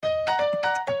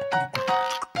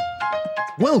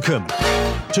Welcome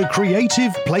to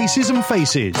Creative Places and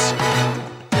Faces,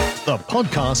 the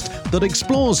podcast that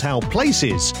explores how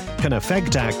places can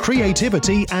affect our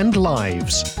creativity and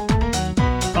lives.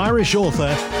 Irish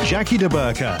author Jackie De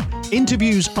Burca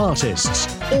interviews artists,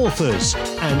 authors,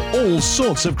 and all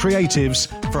sorts of creatives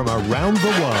from around the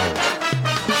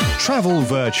world. Travel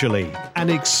virtually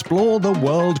and explore the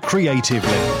world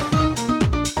creatively.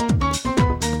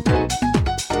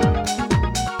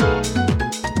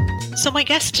 So my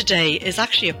guest today is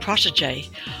actually a protege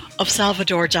of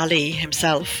Salvador Dali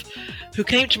himself, who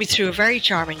came to me through a very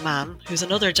charming man who's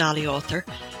another Dali author,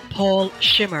 Paul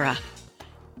Shimura.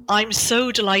 I'm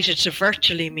so delighted to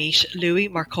virtually meet Louis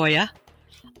Marcoya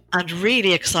and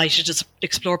really excited to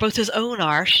explore both his own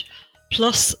art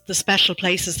plus the special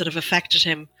places that have affected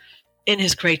him in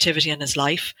his creativity and his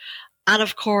life. And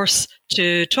of course,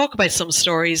 to talk about some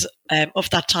stories of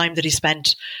that time that he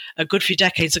spent a good few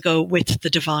decades ago with the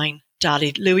divine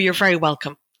Dali. Louis, you're very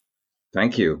welcome.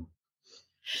 Thank you.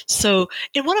 So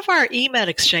in one of our email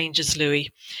exchanges,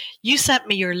 Louis, you sent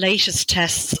me your latest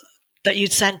tests that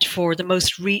you'd sent for the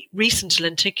most recent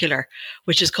lenticular,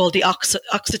 which is called the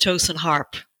Oxytocin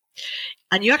Harp.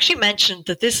 And you actually mentioned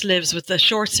that this lives with the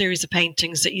short series of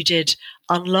paintings that you did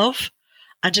on love,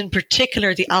 and in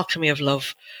particular, the alchemy of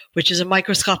love, which is a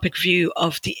microscopic view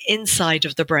of the inside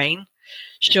of the brain,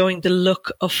 showing the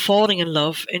look of falling in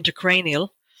love intracranial,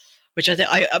 which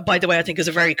by the way, I think is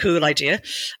a very cool idea,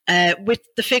 with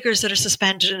the figures that are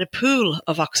suspended in a pool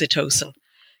of oxytocin.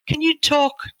 Can you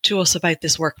talk to us about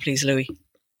this work, please, Louis?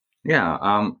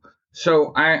 Yeah.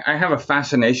 So I have a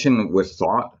fascination with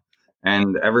thought.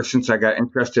 And ever since I got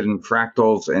interested in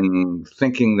fractals and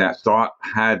thinking that thought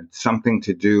had something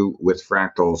to do with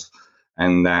fractals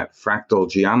and that fractal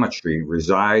geometry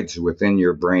resides within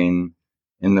your brain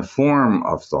in the form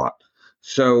of thought.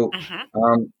 So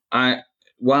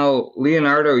while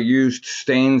Leonardo used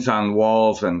stains on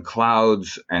walls and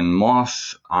clouds and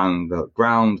moss on the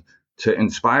ground to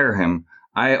inspire him,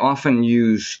 I often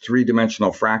use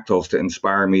three-dimensional fractals to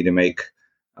inspire me to make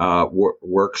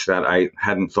works that I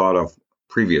hadn't thought of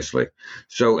previously.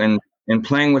 So in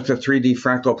playing with a 3D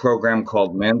fractal program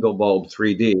called Mandelbulb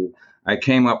 3D, I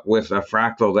came up with a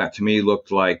fractal that to me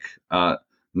looked like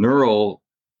neural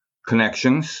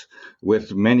connections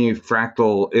with many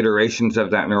fractal iterations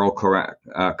of that neural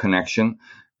connection.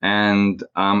 And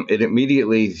it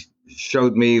immediately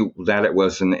showed me that it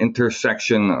was an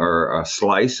intersection or a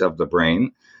slice of the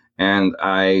brain. And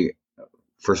I,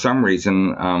 for some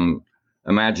reason,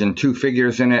 imagined two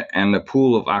figures in it and the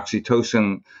pool of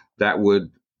oxytocin that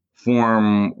would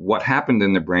form what happened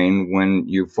in the brain when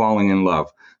you're falling in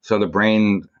love. So the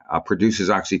brain produces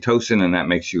oxytocin, and that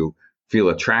makes you feel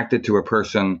attracted to a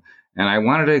person. And I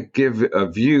wanted to give a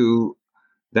view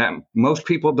that most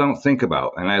people don't think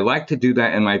about. And I like to do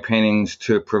that in my paintings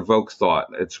to provoke thought.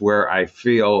 It's where I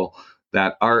feel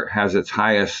that art has its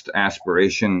highest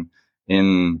aspiration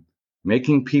in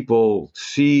making people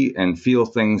see and feel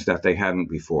things that they hadn't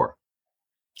before.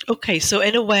 Okay, so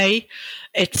in a way,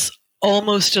 it's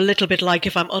almost a little bit like,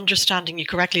 if I'm understanding you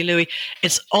correctly, Louis,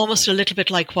 it's almost a little bit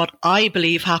like what I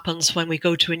believe happens when we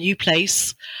go to a new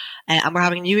place and we're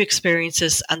having new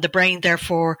experiences, and the brain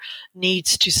therefore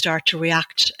needs to start to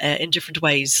react in different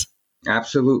ways.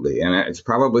 Absolutely. And it's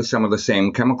probably some of the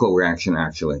same chemical reaction,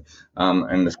 actually.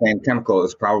 And the same chemical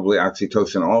is probably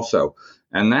oxytocin also.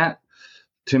 And that,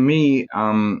 to me,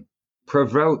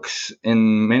 provokes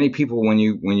in many people when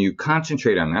you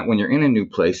concentrate on that, when you're in a new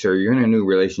place or you're in a new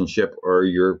relationship or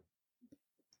you're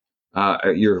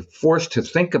forced to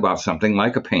think about something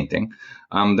like a painting,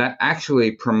 that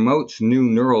actually promotes new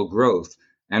neural growth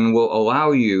and will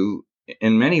allow you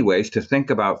in many ways to think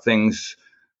about things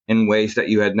in ways that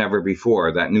you had never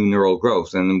before, that new neural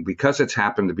growth. And because it's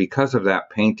happened because of that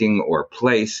painting or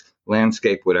place,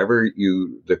 landscape, whatever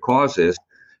the cause is,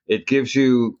 it gives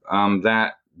you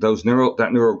that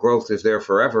neural growth is there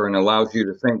forever and allows you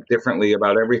to think differently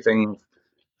about everything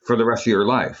for the rest of your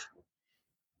life.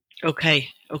 Okay.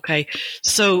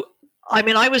 So, I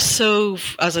mean, I was so,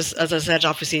 as I said,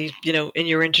 obviously, in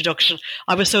your introduction,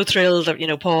 I was so thrilled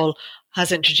that, Paul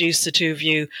has introduced the two of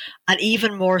you, and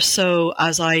even more so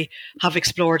as I have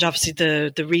explored, obviously,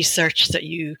 the research that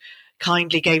you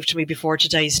kindly gave to me before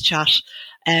today's chat.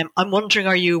 I'm wondering,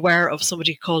 are you aware of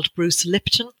somebody called Bruce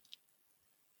Lipton?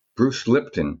 Bruce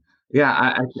Lipton.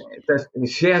 Yeah,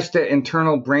 she has the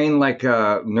internal brain like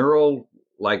neural,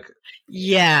 like.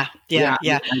 Yeah. I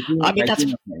mean,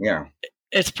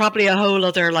 it's probably a whole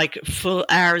other like full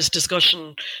hours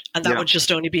discussion, and that would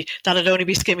just only be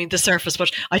skimming the surface.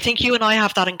 But I think you and I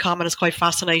have that in common. It's quite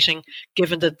fascinating,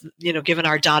 given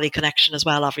our Dali connection as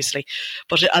well, obviously.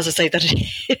 But as I say, that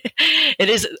it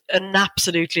is an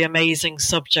absolutely amazing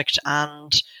subject,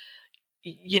 and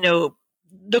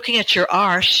looking at your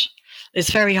art,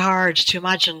 it's very hard to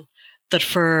imagine that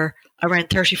for around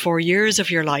 34 years of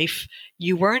your life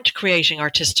you weren't creating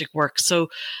artistic work. So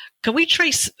can we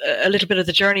trace a little bit of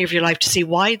the journey of your life to see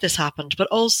why this happened, but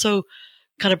also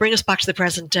kind of bring us back to the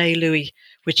present day, Louis,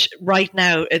 which right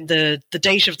now, in the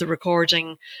date of the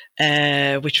recording,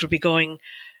 which will be going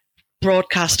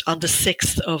broadcast on the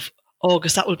 6th of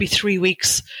August, that will be 3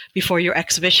 weeks before your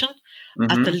exhibition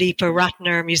at the Lipa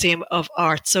Ratner Museum of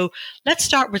Art. So let's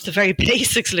start with the very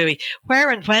basics, Louis. Where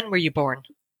and when were you born?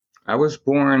 I was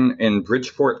born in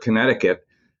Bridgeport, Connecticut,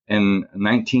 in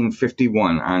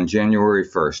 1951 on January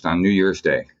 1st, on New Year's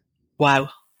Day.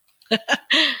 Wow.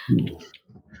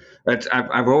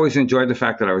 I've always enjoyed the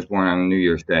fact that I was born on New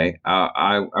Year's Day.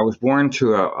 I was born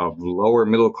to a lower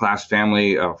middle class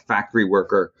family, a factory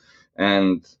worker,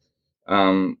 and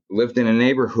lived in a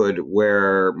neighborhood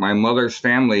where my mother's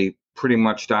family pretty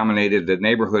much dominated the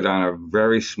neighborhood on a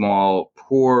very small,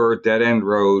 poor, dead-end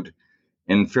road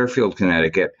in Fairfield,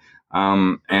 Connecticut.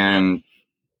 And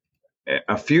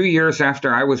a few years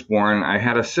after I was born, I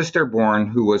had a sister born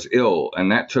who was ill,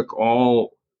 and that took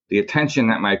all the attention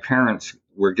that my parents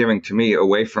were giving to me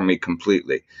away from me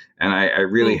completely. And I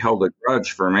really held a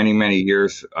grudge for many, many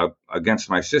years against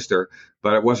my sister,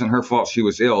 but it wasn't her fault. She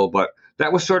was ill. But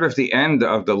that was sort of the end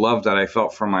of the love that I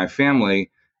felt from my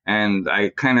family. And I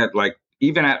kind of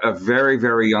even at a very,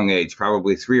 very young age,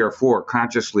 probably 3 or 4,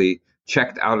 consciously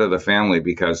checked out of the family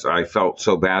because I felt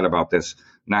so bad about this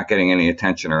not getting any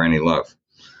attention or any love.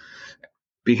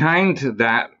 Behind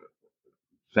that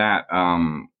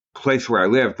place where I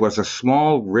lived was a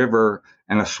small river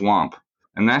and a swamp,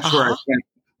 and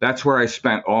that's where I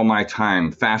spent all my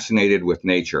time, fascinated with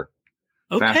nature.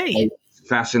 Okay.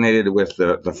 Fascinated with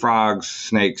the frogs,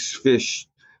 snakes, fish,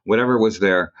 whatever was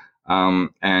there,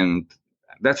 and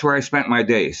that's where I spent my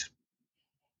days.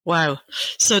 Wow.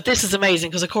 So this is amazing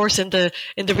because, of course, in the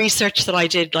research that I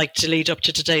did to lead up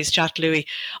to today's chat, Louis,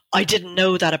 I didn't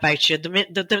know that about you.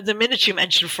 The minute you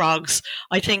mentioned frogs,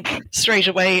 I think straight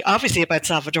away, obviously, about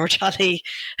Salvador Dali.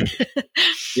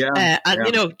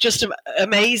 Just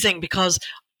amazing because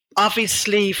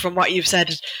obviously, from what you've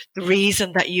said, the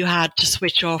reason that you had to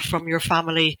switch off from your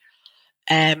family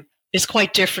is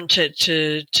quite different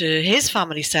to his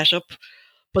family setup.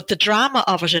 But the drama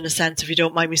of it, in a sense, if you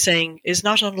don't mind me saying, is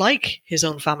not unlike his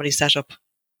own family setup.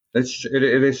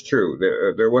 It is true.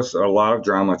 There was a lot of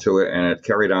drama to it, and it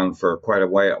carried on for quite a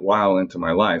while into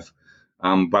my life.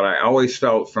 But I always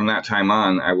felt from that time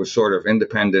on, I was sort of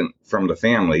independent from the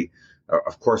family.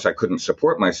 Of course, I couldn't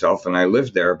support myself, and I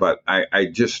lived there, but I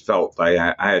just felt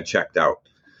I had checked out.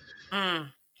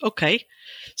 Okay.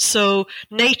 So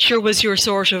nature was your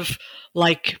sort of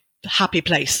happy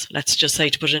place, let's just say,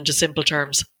 to put it into simple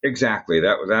terms. Exactly.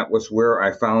 That was where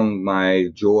I found my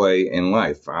joy in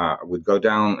life. I would go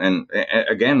down and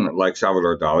again, like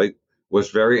Salvador Dali, was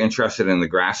very interested in the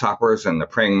grasshoppers and the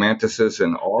praying mantises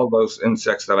and all those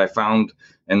insects that I found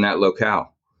in that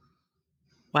locale.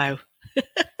 Wow.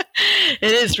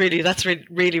 That's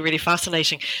really, really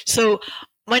fascinating. So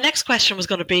my next question was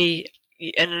going to be,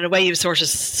 and in a way, you've sort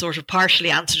of partially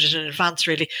answered it in advance,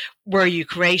 really. Were you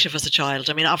creative as a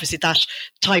child? I mean, obviously, that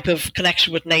type of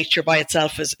connection with nature by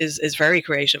itself is very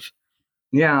creative.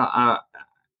 Yeah,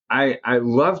 I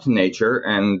loved nature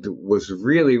and was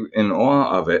really in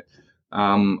awe of it,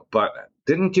 but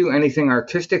didn't do anything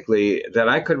artistically that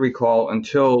I could recall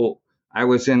until I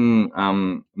was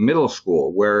in middle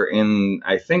school, where in,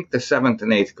 I think, the 7th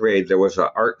and 8th grade, there was an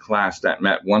art class that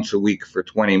met once a week for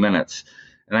 20 minutes.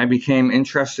 And I became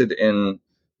interested in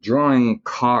drawing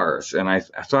cars. And I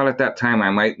thought at that time I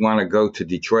might want to go to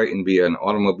Detroit and be an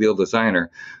automobile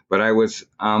designer. But I was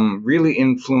really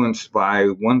influenced by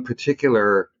one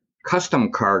particular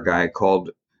custom car guy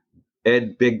called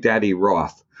Ed Big Daddy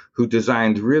Roth, who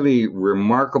designed really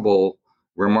remarkable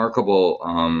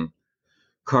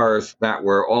cars that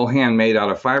were all handmade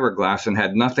out of fiberglass and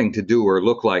had nothing to do or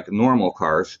look like normal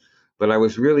cars. But I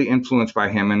was really influenced by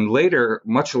him, and later,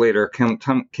 much later, came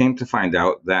to find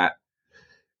out that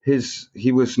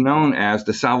he was known as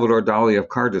the Salvador Dali of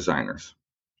car designers.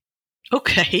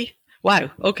 Okay, wow.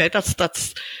 Okay,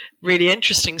 that's really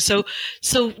interesting. So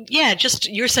yeah, just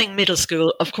you're saying middle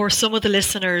school. Of course, some of the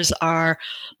listeners are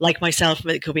like myself.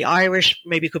 It could be Irish,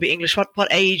 maybe it could be English. What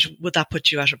age would that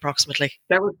put you at approximately?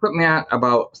 That would put me at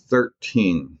about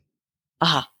 13.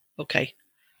 Aha. Okay.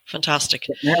 Fantastic.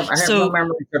 I have no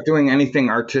memories of doing anything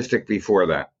artistic before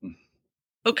that.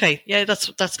 Okay, yeah,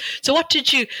 that's. So, what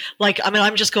did you like? I mean,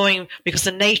 I'm just going because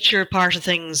the nature part of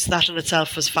things, that in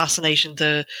itself was fascinating.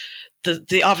 The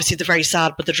obviously the very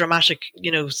sad but the dramatic,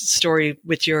 story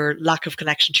with your lack of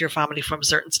connection to your family from a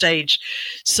certain stage.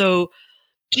 So,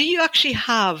 do you actually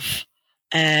have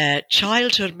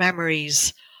childhood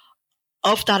memories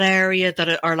of that area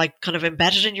that are like kind of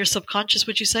embedded in your subconscious?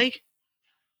 Would you say,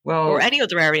 or any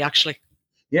other area actually?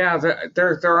 Yeah,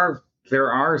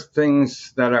 there are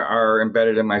things that are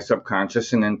embedded in my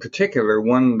subconscious, and in particular,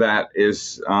 one that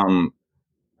is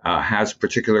has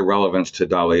particular relevance to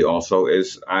Dali. Also,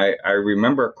 is I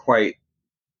remember quite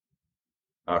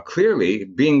clearly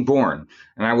being born,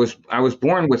 and I was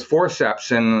born with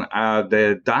forceps, and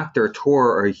the doctor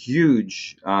tore a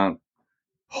huge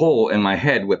hole in my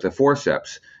head with the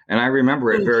forceps, and I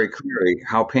remember it very clearly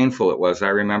how painful it was. I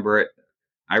remember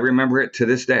it to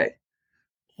this day.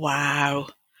 Wow.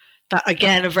 That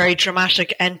again, a very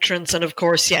dramatic entrance, and of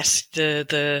course, yes,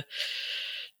 the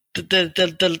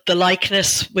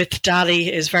likeness with Dali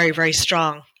is very, very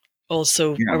strong.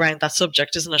 Also around that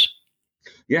subject, isn't it?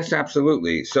 Yes,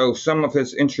 absolutely. So some of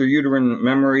his intrauterine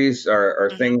memories are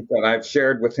things that I've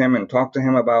shared with him and talked to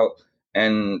him about,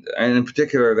 and in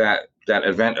particular that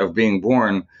event of being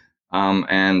born.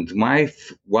 And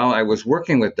while I was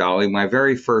working with Dali, my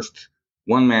very first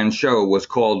one-man show was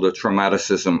called The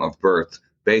Traumaticism of Birth,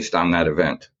 based on that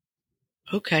event.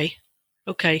 Okay.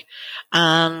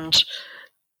 And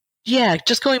yeah,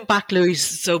 just going back, Louis,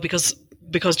 so because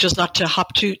just not to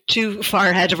hop too far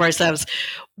ahead of ourselves,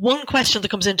 one question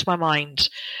that comes into my mind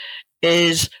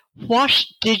is, what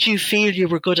did you feel you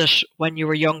were good at when you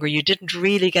were younger? You didn't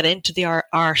really get into the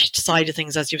art side of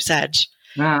things, as you've said.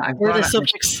 Were the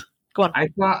subjects... Go on. I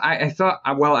thought,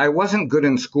 well, I wasn't good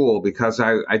in school because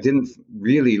I didn't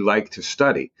really like to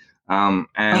study.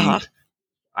 I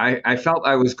felt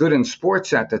I was good in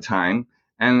sports at the time,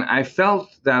 and I felt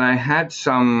that I had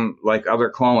some like other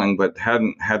calling, but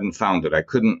hadn't found it. I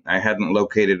hadn't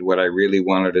located what I really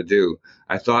wanted to do.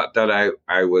 I thought that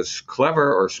I was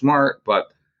clever or smart,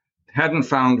 but hadn't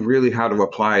found really how to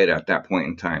apply it at that point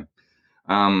in time.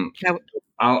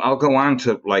 I'll go on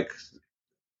to like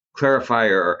clarify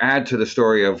or add to the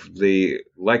story of the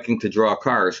liking to draw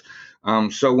cars.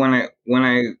 So when I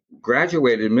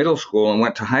graduated middle school and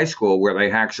went to high school, where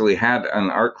they actually had an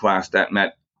art class that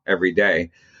met every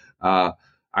day,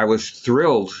 I was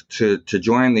thrilled to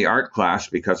join the art class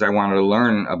because I wanted to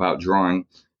learn about drawing.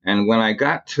 And when I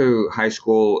got to high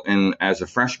school as a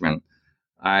freshman,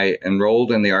 I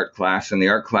enrolled in the art class, and the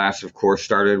art class, of course,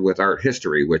 started with art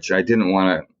history, which I didn't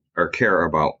want to or care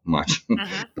about much.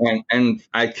 And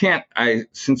I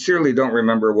sincerely don't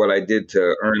remember what I did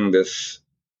to earn this,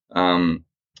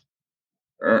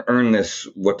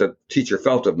 what the teacher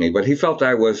felt of me, but he felt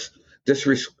I was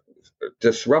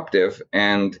disruptive,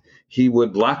 and he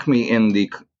would lock me in the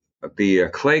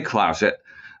clay closet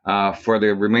for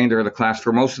the remainder of the class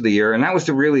for most of the year. And that was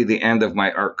really the end of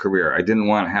my art career. I didn't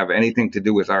want to have anything to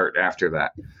do with art after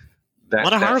that.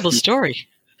 What a horrible story.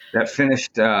 That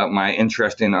finished my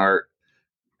interest in art,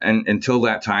 and until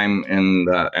that time, and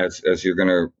as you're going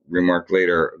to remark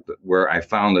later, where I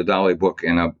found the Dali book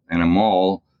in a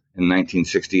mall in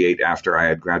 1968 after I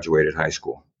had graduated high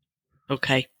school.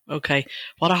 Okay.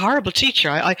 What a horrible teacher.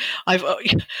 I've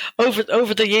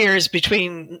over the years,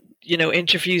 between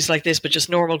interviews like this, but just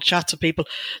normal chats with people,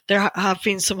 there have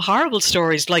been some horrible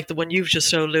stories like the one you've just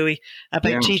told, Louis,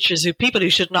 about teachers people who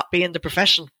should not be in the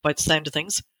profession, by the sound of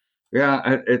things.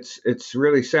 Yeah, it's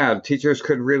really sad. Teachers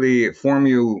could really form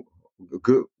you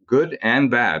good and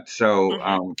bad.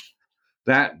 So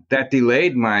that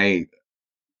delayed my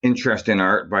interest in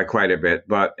art by quite a bit.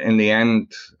 But in the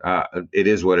end, it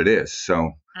is what it is.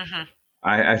 So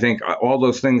I think all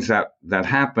those things that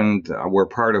happened were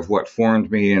part of what formed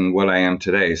me and what I am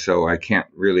today. So I can't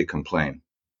really complain.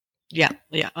 Yeah,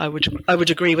 I would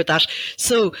agree with that.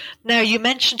 So now you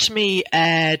mentioned to me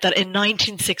that in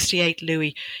 1968,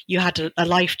 Louis, you had a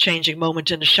life-changing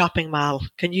moment in a shopping mall.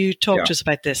 Can you talk to us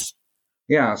about this?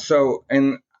 Yeah. So,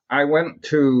 I went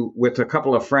with a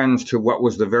couple of friends to what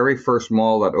was the very first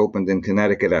mall that opened in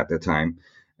Connecticut at the time,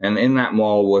 and in that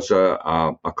mall was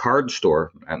a card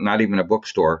store, not even a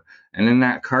bookstore. And in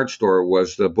that card store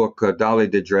was the book Dali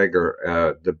de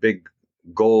Dreger, the big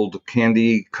gold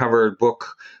candy-covered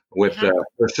book with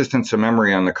Persistence of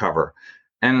Memory on the cover.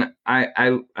 And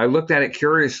I looked at it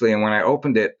curiously, and when I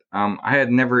opened it, I had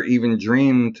never even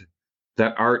dreamed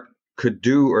that art could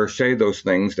do or say those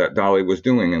things that Dali was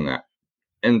doing in that.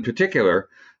 In particular,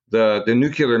 the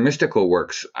nuclear mystical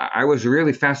works. I was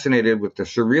really fascinated with the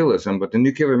surrealism, but the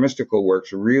nuclear mystical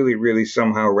works really, really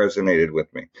somehow resonated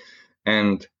with me.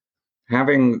 And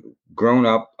having grown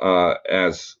up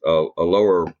as a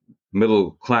lower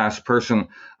middle class person,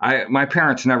 my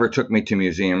parents never took me to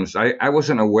museums. I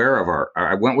wasn't aware of art.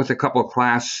 I went with a couple of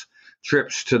class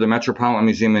trips to the Metropolitan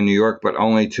Museum in New York, but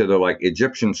only to the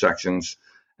Egyptian sections.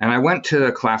 And I went to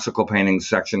the classical painting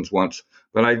sections once,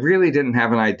 but I really didn't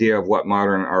have an idea of what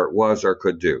modern art was or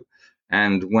could do.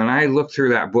 And when I looked through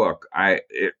that book,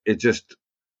 it just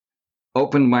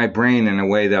opened my brain in a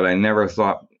way that I never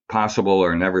thought possible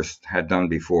or never had done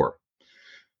before.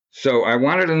 So I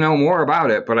wanted to know more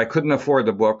about it, but I couldn't afford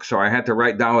the book, so I had to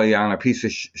write Dali on a piece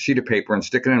of sheet of paper and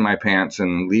stick it in my pants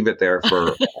and leave it there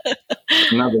for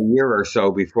another year or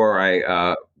so before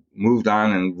I moved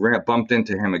on and bumped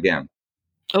into him again.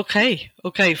 Okay.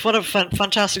 What a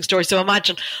fantastic story. So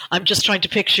imagine, I'm just trying to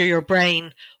picture your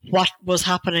brain, what was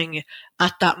happening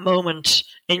at that moment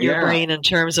in your brain in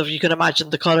terms of, you can imagine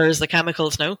the colors, the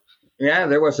chemicals, no? Yeah,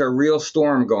 there was a real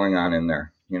storm going on in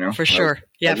there, For sure.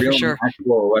 Yeah, for sure.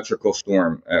 Actual electrical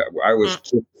storm. I was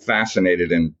just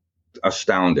fascinated and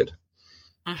astounded.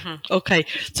 Mm-hmm. Okay.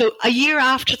 So a year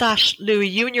after that, Louis,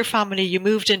 you and your family, you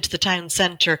moved into the town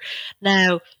centre.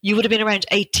 Now, you would have been around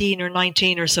 18 or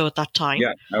 19 or so at that time.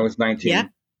 Yeah, I was 19. Yeah.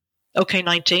 Okay,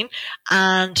 19.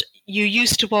 And you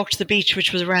used to walk to the beach,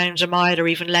 which was around a mile or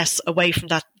even less away from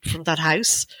that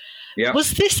house. Yeah.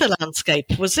 Was this a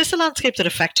landscape? Was this a landscape that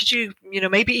affected you,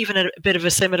 maybe even in a bit of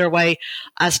a similar way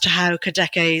as to how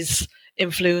Kadeke's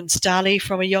influenced Dali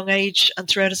from a young age and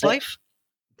throughout his life?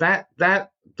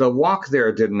 The walk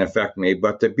there didn't affect me,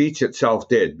 but the beach itself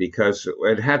did, because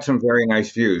it had some very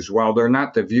nice views. While they're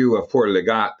not the view of Port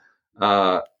Legat,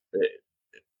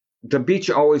 the beach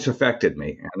always affected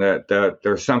me. And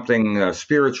there's something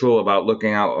spiritual about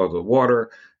looking out of the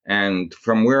water. And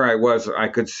from where I was, I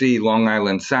could see Long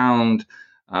Island Sound,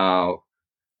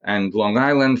 and Long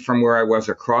Island from where I was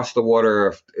across the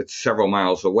water, it's several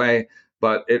miles away.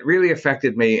 But it really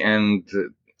affected me, and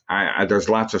there's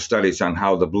lots of studies on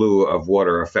how the blue of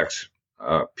water affects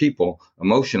people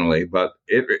emotionally, but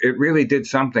it really did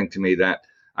something to me that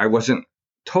I wasn't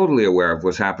totally aware of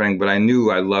was happening, but I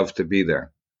knew I loved to be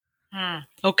there.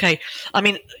 Okay. I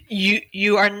mean,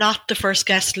 you are not the first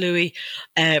guest, Louis,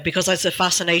 because it's a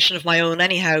fascination of my own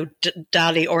anyhow,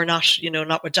 Dali or not,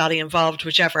 not with Dali involved,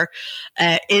 whichever,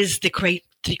 is the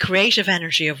creative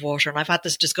energy of water. And I've had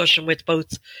this discussion with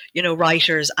both,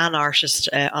 writers and artists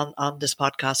on this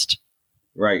podcast.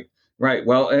 Right.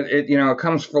 Well, it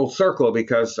comes full circle,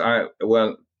 because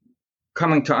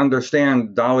coming to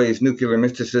understand Dali's nuclear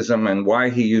mysticism and why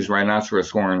he used rhinoceros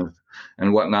horns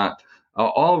and whatnot,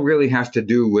 all really has to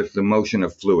do with the motion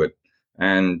of fluid.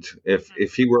 And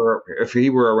if he were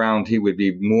around, he would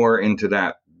be more into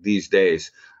that these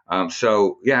days.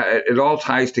 So yeah, it all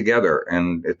ties together,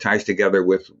 and it ties together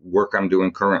with work I'm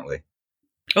doing currently.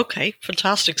 Okay,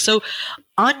 fantastic. So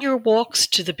on your walks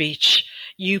to the beach,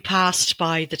 you passed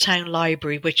by the town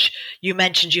library, which you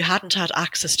mentioned you hadn't had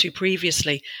access to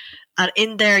previously. And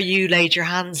in there, you laid your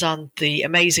hands on the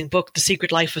amazing book, The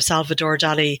Secret Life of Salvador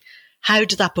Dali. How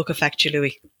did that book affect you,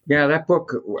 Louis? Yeah, that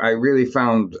book I really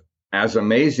found as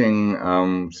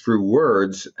amazing through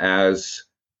words as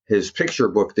his picture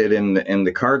book did in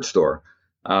the card store.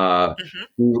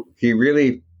 He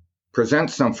really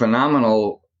presents some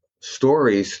phenomenal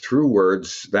stories through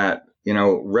words that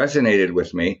resonated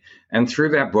with me. And through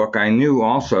that book, I knew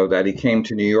also that he came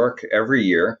to New York every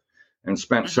year and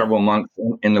spent several months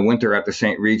in the winter at the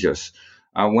St. Regis.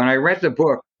 When I read the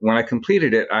book, when I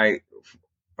completed it,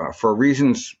 for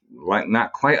reasons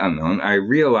not quite unknown, I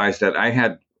realized that I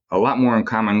had a lot more in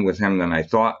common with him than I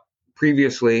thought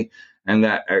previously, and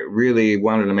that I really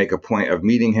wanted to make a point of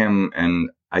meeting him.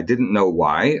 And I didn't know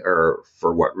why or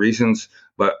for what reasons,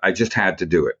 but I just had to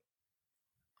do it.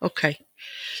 Okay.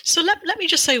 So let me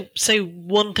just say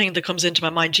one thing that comes into my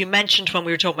mind. You mentioned when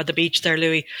we were talking about the beach there,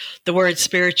 Louis, the word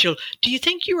spiritual. Do you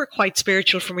think you were quite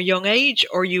spiritual from a young age,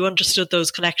 or you understood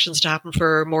those connections to happen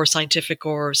for more scientific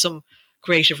or some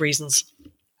creative reasons?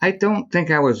 I don't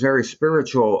think I was very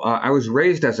spiritual. I was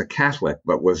raised as a Catholic,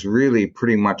 but was really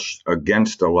pretty much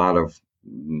against a lot of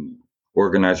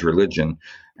organized religion,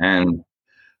 and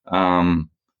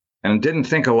didn't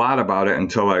think a lot about it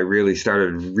until I really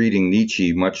started reading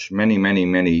Nietzsche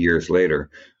many years later.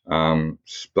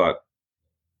 But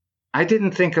I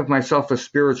didn't think of myself as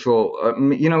spiritual.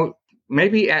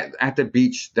 Maybe at the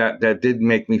beach that did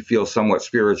make me feel somewhat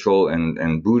spiritual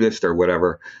and Buddhist or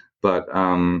whatever. But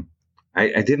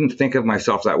I didn't think of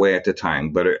myself that way at the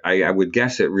time, but I would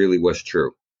guess it really was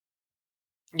true.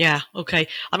 Yeah. Okay.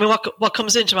 I mean, what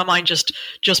comes into my mind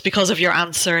just because of your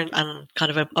answer and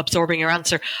kind of absorbing your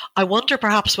answer, I wonder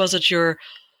perhaps was it your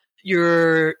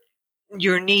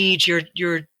need,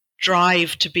 your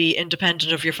drive to be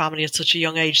independent of your family at such a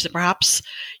young age that perhaps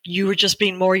you were just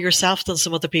being more yourself than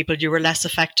some other people. You were less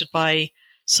affected by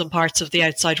some parts of the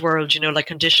outside world, like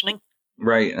conditioning.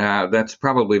 Right. That's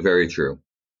probably very true.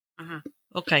 Mm-hmm.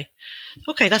 Okay.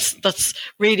 That's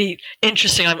really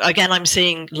interesting. I'm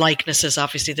seeing likenesses,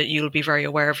 obviously, that you'll be very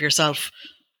aware of yourself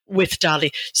with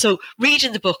Dali. So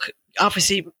reading the book,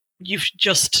 obviously, you've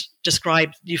just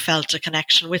described you felt a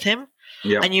connection with him.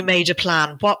 Yep. And you made a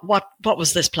plan. What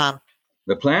was this plan?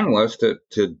 The plan was to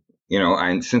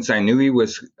since I knew he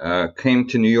came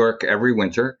to New York every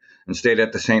winter and stayed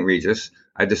at the St. Regis,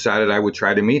 I decided I would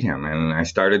try to meet him, and I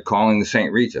started calling the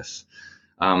St. Regis.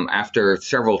 After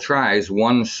several tries,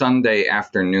 one Sunday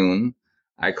afternoon,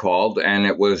 I called, and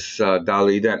it was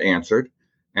Dali that answered,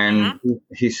 and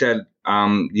he said,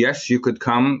 "Yes, you could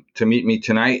come to meet me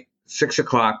tonight,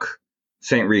 6:00,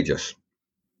 St. Regis."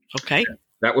 Okay.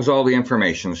 That was all the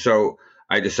information. So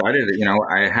I decided that,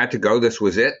 I had to go. This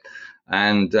was it.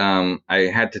 And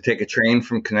I had to take a train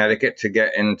from Connecticut to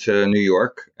get into New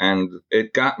York. And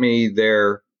it got me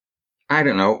there, I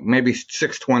don't know, maybe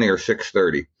 6:20 or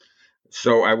 6:30.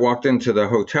 So I walked into the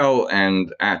hotel,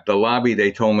 and at the lobby,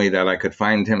 they told me that I could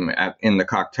find him in the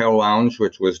cocktail lounge,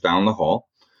 which was down the hall.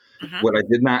 What I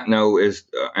did not know is,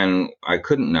 and I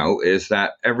couldn't know, is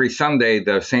that every Sunday,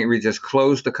 the St. Regis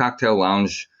closed the cocktail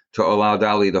lounge to allow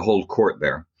Dali to hold court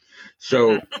there.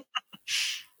 So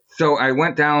I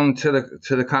went down to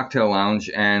the cocktail lounge,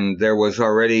 and there was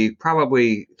already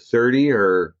probably 30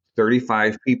 or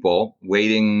 35 people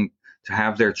waiting to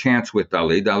have their chance with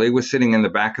Dali. Dali was sitting in the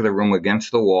back of the room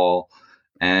against the wall,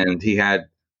 and he had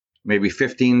maybe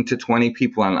 15 to 20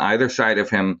 people on either side of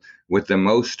him, with the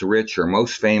most rich or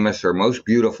most famous or most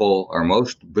beautiful or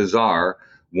most bizarre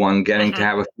one getting to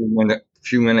have a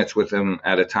few minutes with him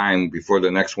at a time before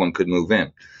the next one could move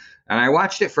in. And I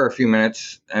watched it for a few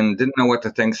minutes and didn't know what to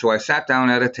think. So I sat down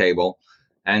at a table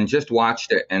and just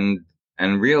watched it and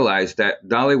realized that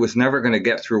Dali was never going to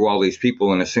get through all these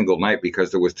people in a single night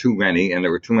because there was too many and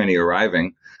there were too many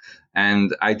arriving.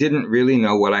 And I didn't really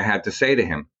know what I had to say to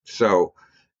him. So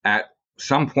at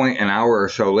some point, an hour or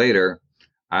so later,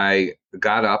 I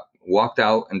got up, walked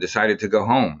out, and decided to go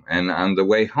home. And on the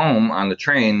way home on the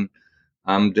train,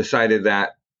 decided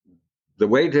that the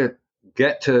way to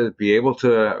get to be able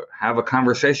to have a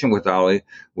conversation with Dali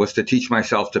was to teach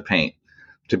myself to paint,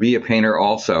 to be a painter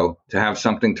also, to have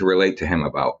something to relate to him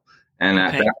about. And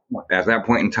at that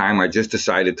point in time, I just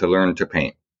decided to learn to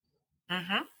paint.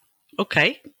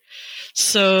 Okay.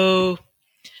 So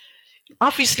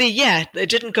obviously, yeah, it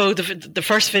didn't go, the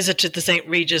first visit to the St.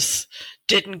 Regis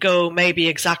didn't go maybe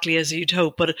exactly as you'd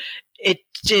hope, but it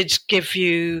did give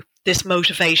you this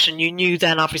motivation. You knew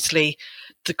then, obviously,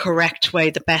 the correct way,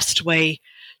 the best way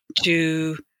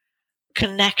to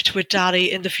connect with Dali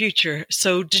in the future.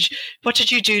 So what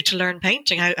did you do to learn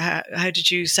painting? How did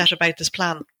you set about this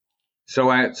plan? So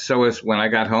as when I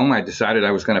got home, I decided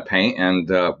I was going to paint, and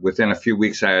within a few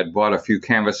weeks, I had bought a few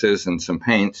canvases and some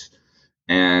paints,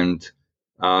 and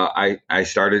I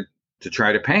started to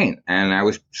try to paint, and I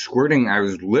was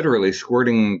literally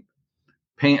squirting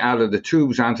paint out of the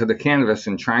tubes onto the canvas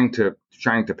and trying to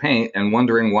paint and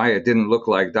wondering why it didn't look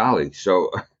like Dali.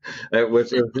 So it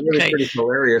was really pretty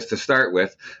hilarious to start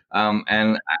with.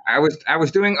 And I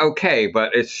was doing okay,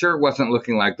 but it sure wasn't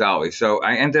looking like Dali. So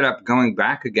I ended up going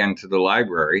back again to the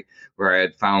library where I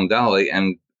had found Dali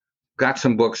and got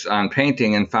some books on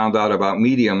painting and found out about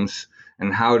mediums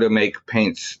and how to make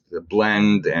paints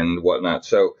blend and whatnot.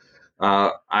 So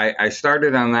I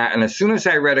started on that, and as soon as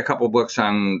I read a couple books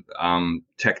on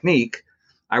technique,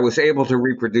 I was able to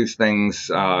reproduce things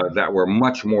that were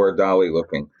much more Dali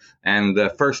looking. And the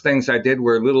first things I did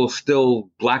were little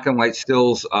black and white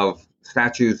stills of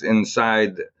statues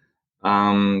inside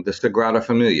the Sagrada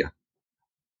Familia.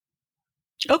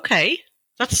 Okay,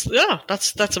 that's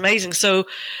amazing. So,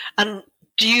 and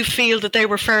do you feel that they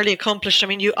were fairly accomplished? I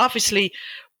mean, you obviously,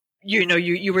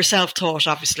 you were self-taught,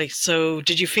 obviously. So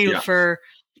did you feel for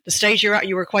the stage you're at,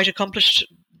 you were quite accomplished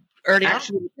early on?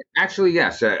 Actually,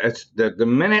 yes. It's the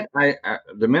minute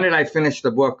I finished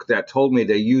the book that told me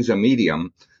to use a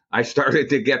medium, I started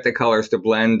to get the colors to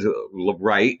blend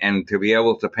right and to be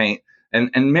able to paint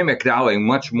and mimic Dali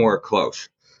much more close.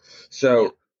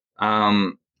 So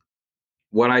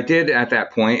what I did at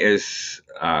that point is,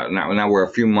 now we're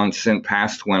a few months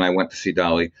past when I went to see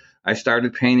Dali, I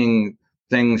started painting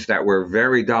things that were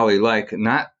very Dali-like,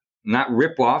 not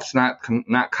rip-offs,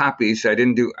 not copies. I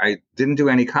didn't do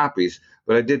any copies,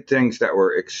 but I did things that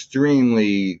were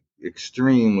extremely,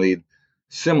 extremely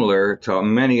similar to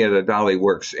many of the Dali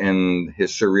works in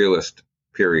his surrealist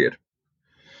period.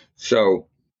 So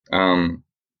when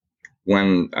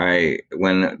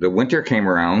the winter came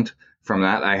around from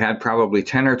that, I had probably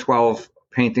 10 or 12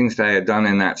 paintings that I had done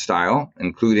in that style,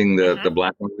 including the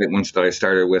black and white ones that I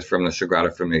started with from the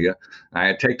Sagrada Familia. I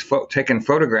had taken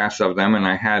photographs of them, and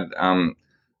I had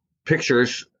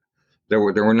pictures. There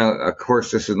were no, of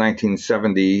course, this is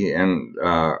 1970 and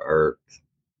or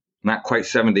not quite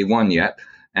 71 yet,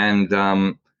 and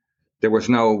there was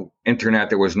no internet,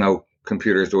 there was no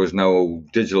computers, there was no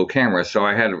digital cameras, so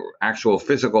I had actual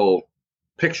physical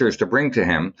pictures to bring to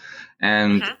him,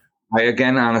 and I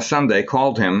again on a Sunday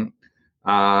called him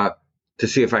to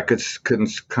see if I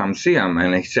couldn't come see him,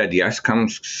 and he said yes, come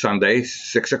Sunday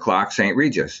 6 o'clock, St.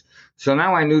 Regis. So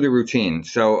now I knew the routine.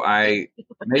 So I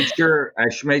made sure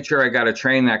I got a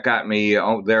train that got me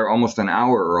there almost an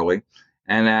hour early.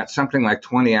 And at something like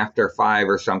 20 after 5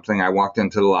 or something, I walked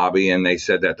into the lobby and they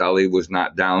said that Dali was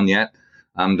not down yet,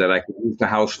 that I could use the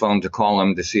house phone to call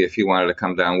him to see if he wanted to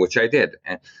come down, which I did.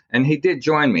 And he did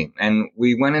join me. And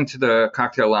we went into the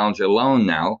cocktail lounge alone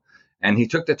now. And he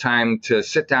took the time to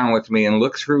sit down with me and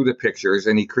look through the pictures,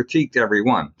 and he critiqued every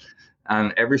one.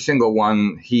 On every single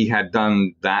one, he had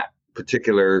done that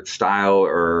particular style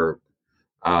or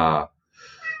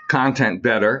content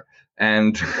better,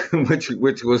 and which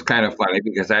was kind of funny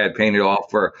because I had painted all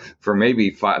for maybe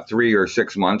 3 or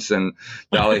 6 months, and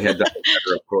Dali had done it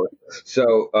better, of course.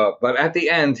 So, but at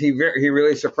the end, he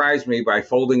really surprised me by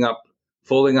folding up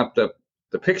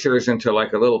the pictures into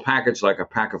like a little package, like a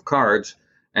pack of cards,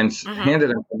 and handed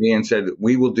them to me and said,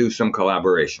 "We will do some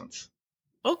collaborations."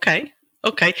 Okay.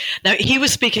 Now, he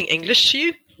was speaking English to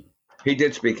you? He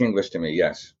did speak English to me,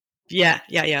 yes. Yeah.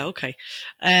 Okay.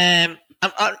 And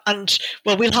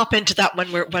well, we'll hop into that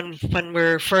when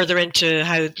we're further into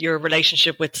how your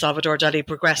relationship with Salvador Dali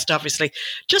progressed. Obviously,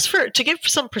 just to give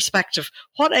some perspective,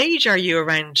 what age are you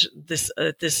around this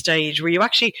stage? Were you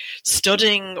actually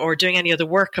studying or doing any other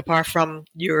work apart from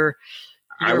your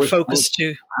focus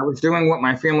too? I was doing what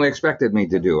my family expected me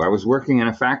to do. I was working in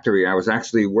a factory. I was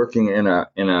actually working in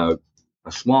a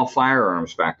small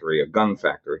firearms factory, a gun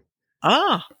factory.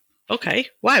 Ah, okay.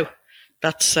 Wow.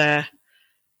 That's a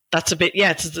bit,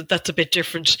 that's a bit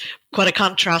different. Quite a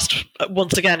contrast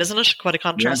once again, isn't it? Quite a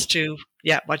contrast to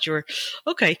what you were.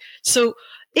 Okay. So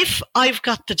if I've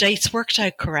got the dates worked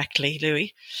out correctly,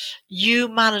 Louis, you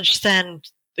managed then,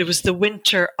 it was the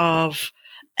winter of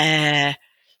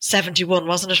 71,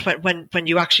 wasn't it? When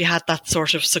you actually had that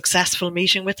sort of successful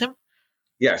meeting with him?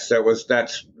 Yes,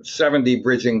 that's 70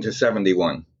 bridging to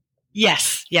 71.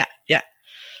 Yes. Yeah.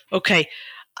 Okay.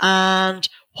 And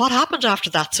what happened after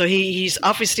that? So he's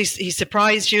obviously, he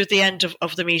surprised you at the end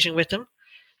of the meeting with him.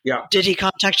 Yeah. Did he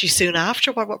contact you soon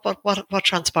after? What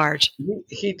transpired?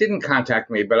 He didn't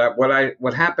contact me, but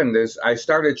what happened is I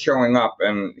started showing up,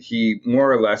 and he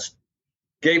more or less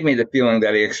gave me the feeling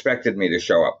that he expected me to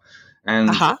show up. And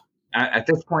at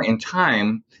this point in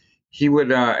time, he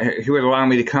would allow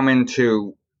me to come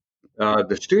into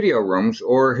the studio rooms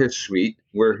or his suite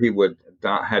where he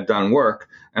had done work,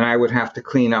 and I would have to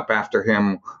clean up after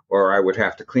him, or I would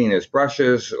have to clean his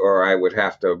brushes, or I would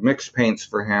have to mix paints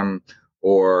for him,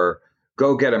 or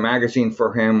go get a magazine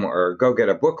for him, or go get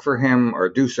a book for him, or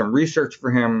do some research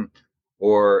for him,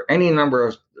 or any number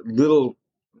of little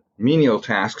menial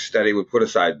tasks that he would put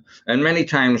aside. And many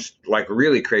times, like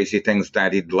really crazy things,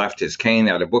 that he'd left his cane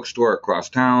at a bookstore across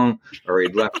town, or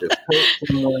he'd left his coat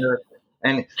somewhere.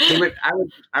 And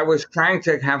I was trying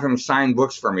to have him sign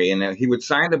books for me, and he would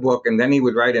sign the book, and then he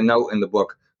would write a note in the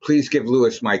book, "Please give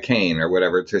Louis my cane," or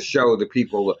whatever, to show the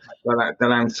people that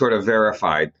I'm sort of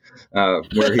verified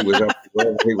where he was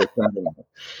sending it.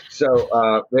 So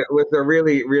it was a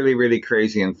really, really, really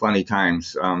crazy and funny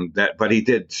times. But he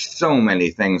did so many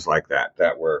things like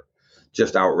that were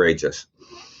just outrageous.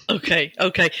 Okay.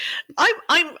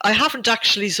 I haven't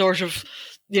actually sort of,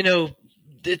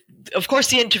 of course,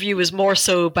 the interview is more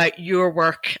so about your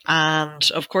work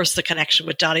and, of course, the connection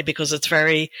with Dali, because it's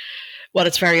very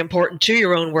important to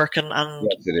your own work and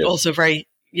yes, also very,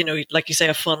 like you say,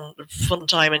 a fun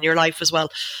time in your life as well.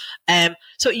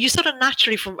 So you sort of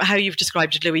naturally, from how you've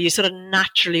described it, Louis, you sort of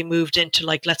naturally moved into,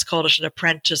 like, let's call it an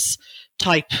apprentice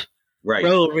type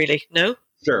role, really, no?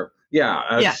 Sure.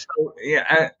 Yeah. So,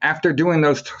 after doing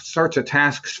those sorts of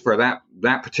tasks for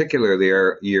that particular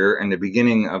year and the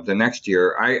beginning of the next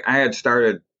year, I had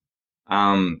started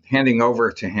handing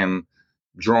over to him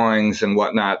drawings and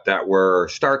whatnot that were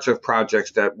starts of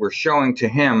projects that were showing to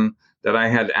him that I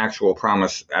had actual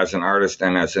promise as an artist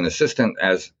and as an assistant,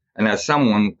 as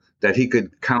someone that he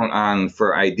could count on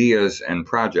for ideas and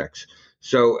projects.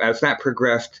 So as that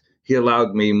progressed, he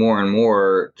allowed me more and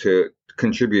more to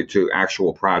contribute to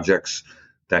actual projects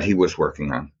that he was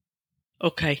working on.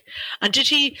 Okay. And did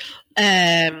he,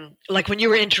 like when you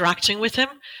were interacting with him,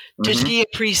 did he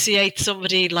appreciate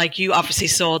somebody like you? Obviously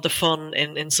saw the fun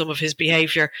in some of his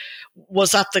behavior.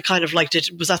 Was that the kind of like,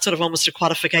 was that sort of almost a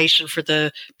qualification for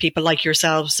the people like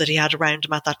yourselves that he had around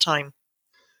him at that time?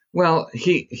 Well,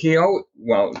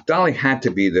 Dolly had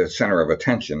to be the center of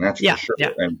attention. That's for sure. Yeah.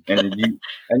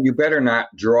 And you better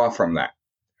not draw from that.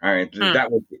 All right.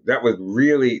 That would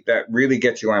really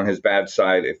get you on his bad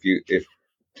side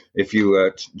if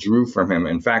you drew from him.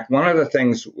 In fact, one of the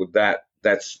things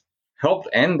that's helped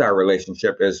end our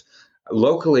relationship is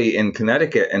locally in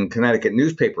Connecticut and Connecticut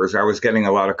newspapers, I was getting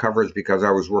a lot of coverage because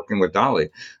I was working with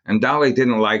Dolly. And Dolly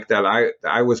didn't like that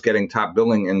I was getting top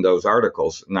billing in those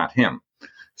articles, not him.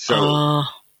 So,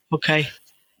 okay.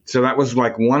 So that was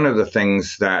like one of the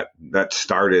things that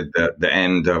started the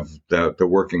end of the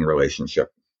working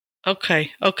relationship.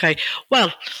 Okay.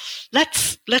 Well,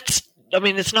 let's. I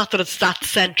mean, it's not that it's that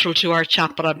central to our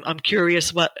chat, but I'm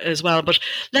curious as well. But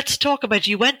let's talk about,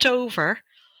 you went over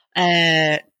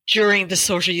during the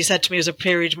sort of, you said to me it was a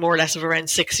period more or less of around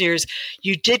 6 years.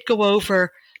 You did go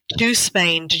over to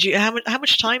Spain. Did you? How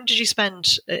much time did you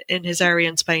spend in his area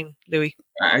in Spain, Louis?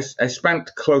 I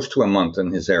spent close to a month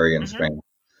in his area in Spain.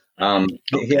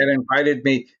 He had invited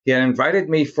me. He had invited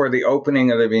me for the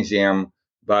opening of the museum,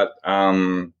 but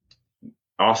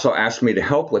also asked me to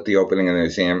help with the opening of the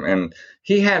museum. And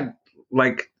he had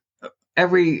like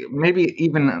maybe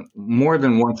even more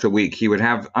than once a week, he would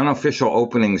have unofficial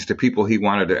openings to people he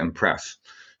wanted to impress.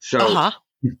 So,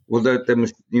 well,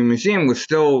 the museum was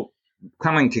still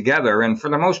coming together, and for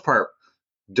the most part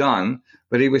done,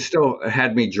 but he was still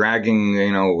had me dragging,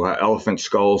 elephant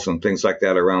skulls and things like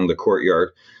that around the courtyard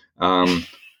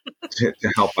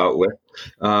to help out with.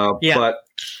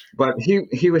 But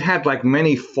he would have like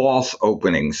many false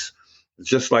openings,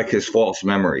 just like his false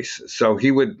memories. So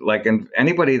he would and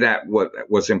anybody that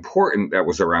was important that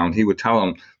was around, he would tell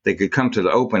them they could come to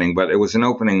the opening, but it was an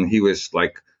opening he was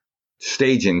like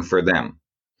staging for them.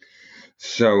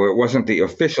 So it wasn't the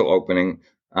official opening.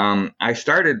 I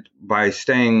started by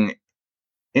staying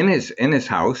in his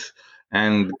house,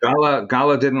 and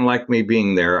Gala didn't like me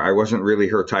being there. I wasn't really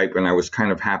her type, and I was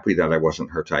kind of happy that I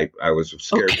wasn't her type. I was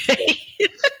scared. Okay.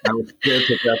 I was scared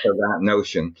to death of that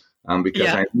notion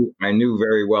because I knew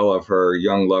very well of her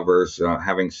young lovers,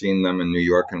 having seen them in New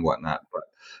York and whatnot.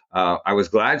 But I was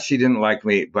glad she didn't like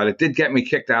me, but it did get me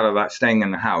kicked out of that staying in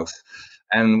the house.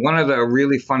 And one of the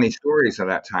really funny stories of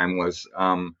that time was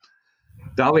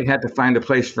Dolly had to find a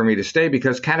place for me to stay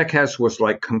because Cadaqués was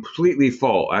like completely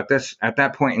full. At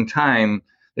that point in time,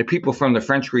 the people from the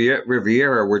French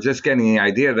Riviera were just getting the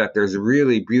idea that there's a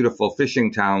really beautiful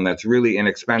fishing town that's really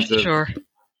inexpensive. Sure.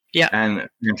 Yeah. And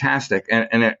fantastic.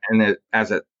 And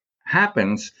as it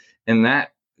happens, in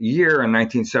that year in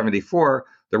 1974,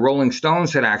 the Rolling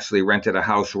Stones had actually rented a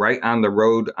house right on the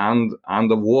road on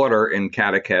the water in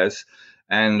Cadaqués.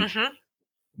 And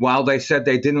while they said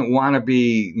they didn't want to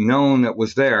be known it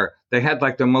was there, they had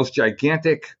like the most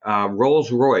gigantic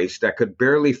Rolls Royce that could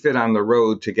barely fit on the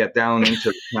road to get down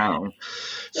into the town.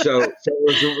 So it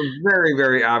was very,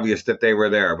 very obvious that they were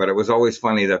there, but it was always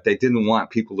funny that they didn't want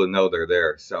people to know they're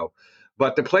there. So,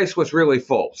 but the place was really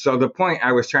full. So the point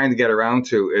I was trying to get around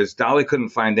to is Dolly couldn't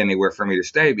find anywhere for me to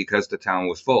stay because the town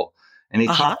was full. And he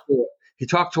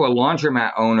talked to a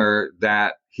laundromat owner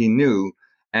that he knew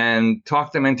and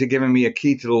talked them into giving me a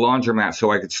key to the laundromat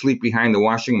so I could sleep behind the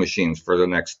washing machines for the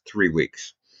next 3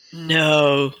 weeks.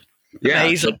 No. Yeah.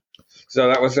 Amazing. So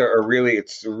that was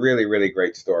it's a really, really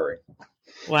great story.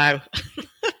 Wow.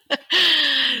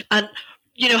 And,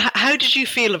 how did you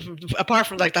feel, apart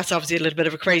from that's obviously a little bit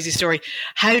of a crazy story,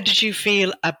 how did you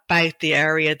feel about the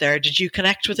area there? Did you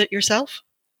connect with it yourself?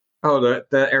 Oh,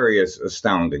 the area is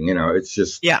astounding. It's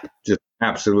just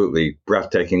absolutely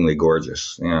breathtakingly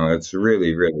gorgeous. It's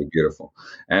really, really beautiful.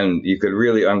 And you could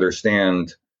really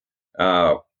understand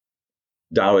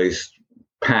Dolly's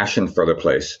passion for the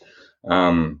place.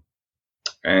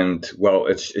 And well,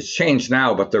 it's changed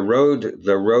now, but the road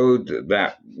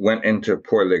that went into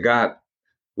Port Legat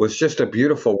was just a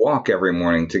beautiful walk every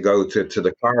morning to go to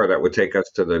the car that would take us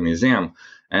to the museum.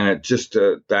 And it just,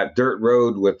 that dirt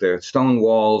road with the stone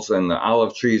walls and the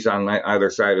olive trees on either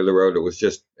side of the road, it was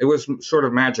sort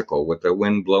of magical with the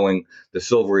wind blowing the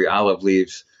silvery olive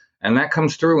leaves. And that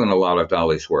comes through in a lot of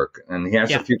Dolly's work. And he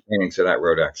has a few paintings of that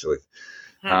road, actually.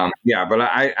 But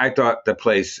I thought the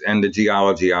place and the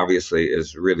geology obviously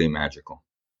is really magical.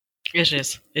 It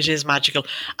is magical.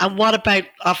 And what about,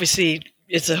 obviously,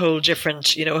 it's a whole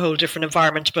different, a whole different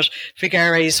environment. But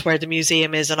Figueres is where the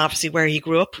museum is, and obviously where he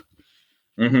grew up.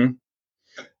 Mm-hmm.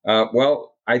 Well,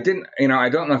 I didn't, I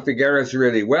don't know Figueres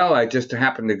really well. I just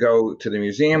happened to go to the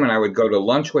museum, and I would go to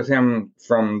lunch with him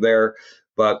from there.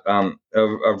 But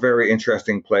a very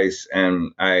interesting place,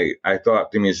 and I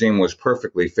thought the museum was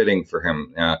perfectly fitting for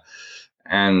him.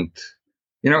 And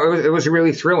it was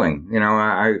really thrilling.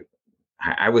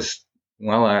 I was in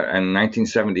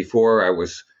 1974. I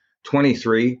was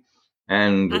 23,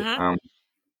 and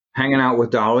hanging out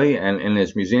with Dali and in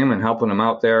his museum and helping him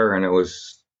out there, and it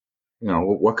was.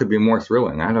 What could be more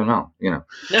thrilling? I don't know, No.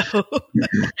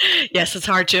 Yes, it's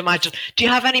hard to imagine. Do you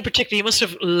have any particular, you must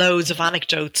have loads of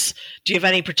anecdotes. Do you have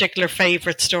any particular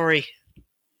favorite story?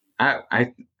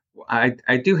 I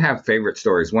do have favorite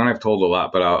stories. One I've told a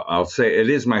lot, but I'll say it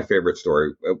is my favorite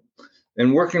story.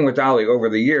 In working with Dali over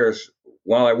the years,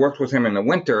 while I worked with him in the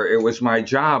winter, it was my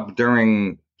job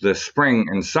during the spring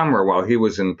and summer while he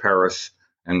was in Paris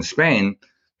and Spain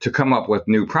to come up with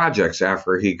new projects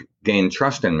after he gained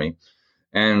trust in me.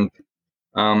 And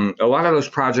a lot of those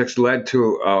projects led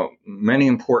to many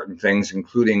important things,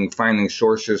 including finding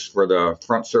sources for the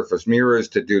front surface mirrors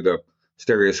to do the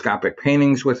stereoscopic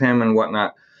paintings with him and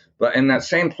whatnot. But in that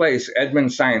same place,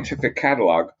 Edmunds Scientific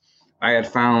Catalog, I had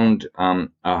found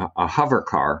a hover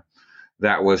car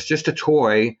that was just a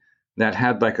toy that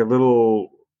had like a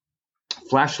little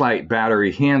flashlight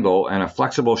battery handle and a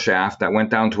flexible shaft that went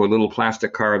down to a little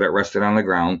plastic car that rested on the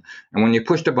ground. And when you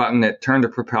pushed a button, it turned a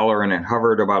propeller and it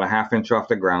hovered about a half inch off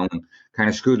the ground and kind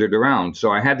of scooted around.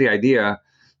 So I had the idea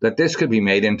that this could be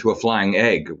made into a flying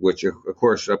egg, which of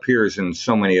course appears in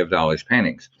so many of Dali's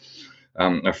paintings,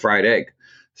 a fried egg.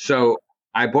 So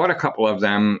I bought a couple of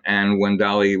them, and when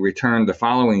Dali returned the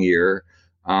following year,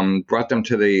 brought them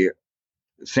to the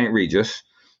St. Regis.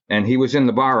 And he was in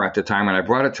the bar at the time, and I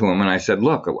brought it to him, and I said,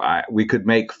 look, we could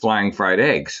make flying fried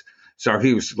eggs. So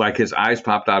he was like, his eyes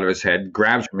popped out of his head,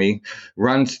 grabs me,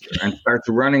 runs and starts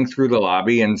running through the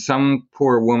lobby. And some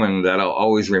poor woman that I'll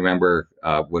always remember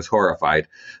was horrified.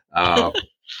 Dali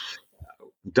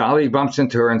bumps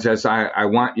into her and says, I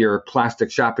want your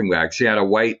plastic shopping bag. She had a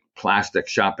white plastic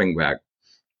shopping bag.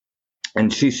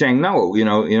 And she's saying, no,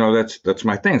 that's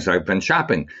my thing. So I've been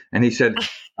shopping. And he said,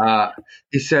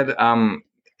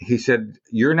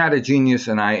 you're not a genius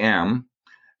and I am,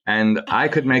 and I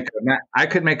could make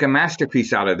a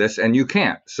masterpiece out of this and you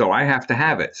can't. So I have to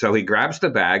have it. So he grabs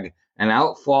the bag and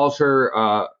out falls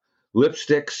her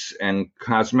lipsticks and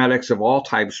cosmetics of all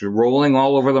types rolling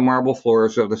all over the marble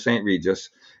floors of the St.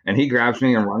 Regis. And he grabs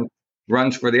me and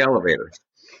runs for the elevators.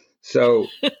 So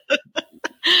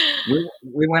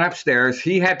we went upstairs.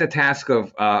 He had the task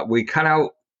of, we cut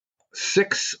out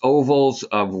 6 ovals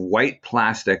of white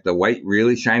plastic, the white,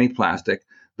 really shiny plastic.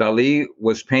 Dali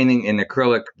was painting in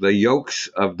acrylic the yolks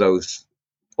of those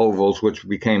ovals, which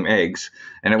became eggs.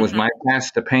 And it was my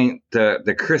task to paint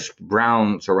the crisp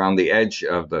browns around the edge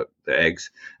of the eggs.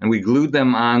 And we glued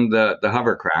them on the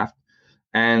hovercraft.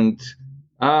 And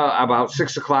about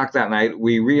 6 o'clock that night,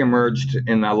 we reemerged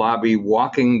in the lobby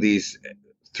walking these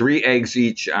 3 eggs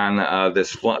each on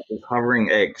this hovering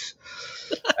eggs.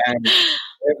 And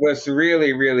it was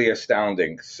really, really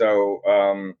astounding.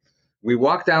 So we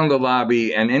walked down the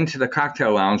lobby and into the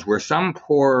cocktail lounge where some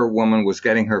poor woman was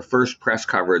getting her first press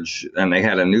coverage, and they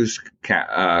had a news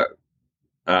cast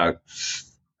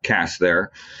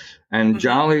there. And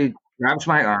Dali grabs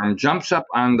my arm, jumps up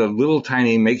on the little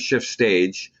tiny makeshift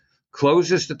stage,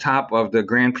 closes the top of the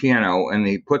grand piano, and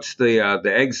he puts the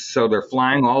eggs so they're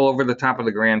flying all over the top of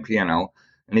the grand piano.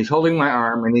 And he's holding my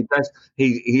arm, and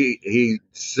he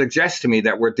suggests to me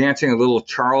that we're dancing a little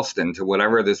Charleston to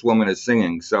whatever this woman is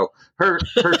singing. So her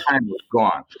time was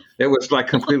gone. It was like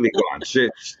completely gone.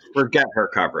 Forget her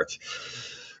coverage.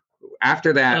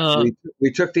 After that,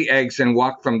 we took the eggs and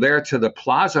walked from there to the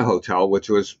Plaza Hotel, which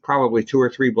was probably 2 or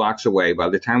 3 blocks away. By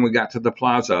the time we got to the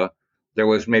Plaza, there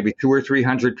was maybe 200 or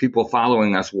 300 people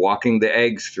following us, walking the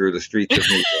eggs through the streets of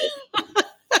New York.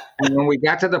 And when we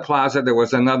got to the Plaza, there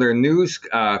was another news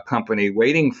company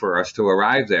waiting for us to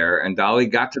arrive there. And Dali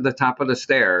got to the top of the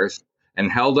stairs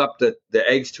and held up the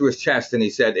eggs to his chest. And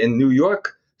he said, in New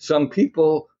York, some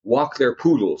people walk their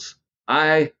poodles.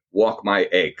 I walk my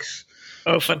eggs.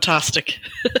 Oh, fantastic.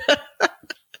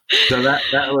 So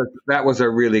that was a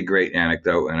really great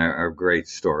anecdote and a great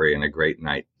story and a great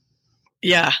night.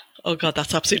 Yeah. Oh, God,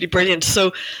 that's absolutely brilliant.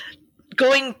 So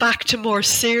going back to more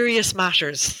serious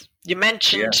matters, you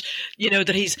mentioned,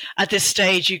 that he's at this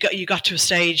stage, you got to a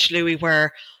stage, Louis,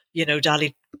 where,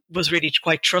 Dali was really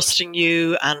quite trusting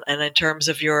you and in terms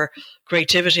of your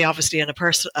creativity, obviously,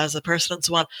 as a person and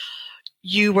so on.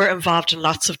 You were involved in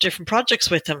lots of different projects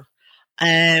with him.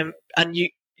 and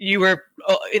you were,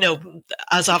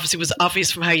 as obviously was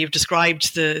obvious from how you've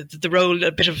described the role,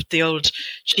 a bit of the old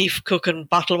chief cook and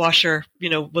bottle washer,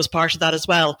 was part of that as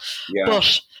well. Yeah.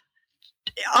 But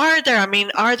are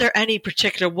there any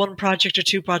particular one project or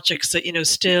two projects that,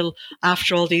 still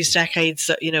after all these decades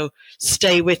that,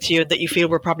 stay with you, that you feel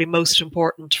were probably most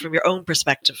important from your own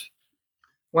perspective?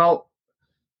 Well,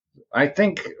 I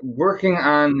think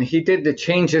he did the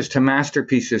Changes to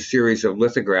Masterpieces series of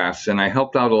lithographs, and I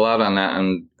helped out a lot on that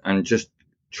and just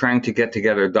trying to get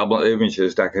together double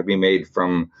images that could be made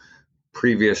from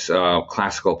previous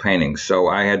classical paintings. So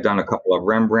I had done a couple of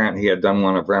Rembrandt. He had done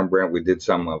one of Rembrandt. We did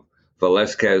some of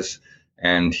Velázquez,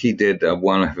 and he did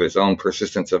one of his own,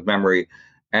 Persistence of Memory.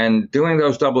 And doing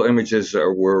those double images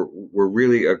were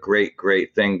really a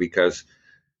great thing, because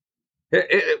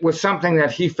it was something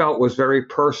that he felt was very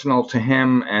personal to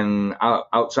him, and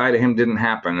outside of him didn't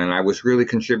happen. And I was really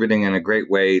contributing in a great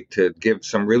way to give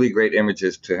some really great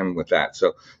images to him with that.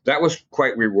 So that was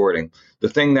quite rewarding. The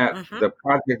thing that the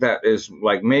project that is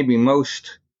like maybe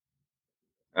most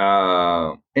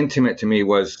intimate to me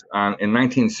was in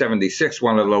 1976,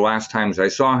 one of the last times I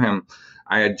saw him.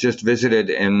 I had just visited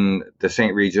in the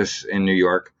St. Regis in New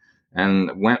York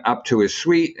and went up to his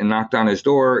suite and knocked on his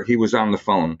door. He was on the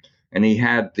phone. And he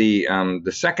had the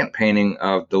second painting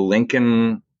of the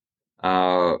Lincoln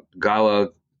Gala,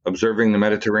 observing the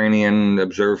Mediterranean,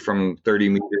 observed from 30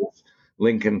 meters,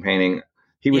 Lincoln painting.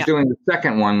 He was doing the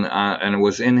second one, and it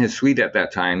was in his suite at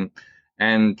that time.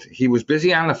 And he was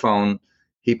busy on the phone.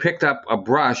 He picked up a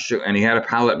brush, and he had a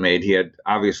palette made. He had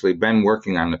obviously been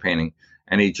working on the painting.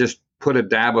 And he just put a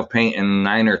dab of paint in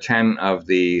 9 or 10 of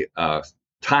the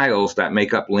tiles that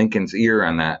make up Lincoln's ear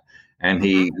on that. And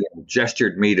he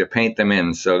gestured me to paint them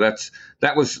in. So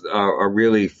that was a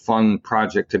really fun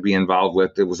project to be involved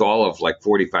with. It was all of like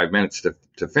 45 minutes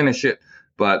to finish it.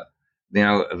 But,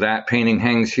 that painting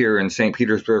hangs here in St.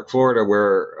 Petersburg, Florida,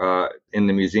 where in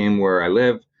the museum where I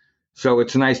live. So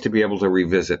it's nice to be able to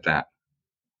revisit that.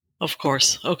 Of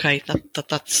course. Okay.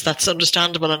 That's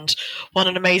understandable. And what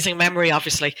an amazing memory,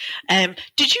 obviously.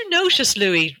 Did you notice,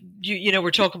 Louis,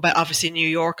 we're talking about obviously New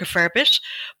York a fair bit,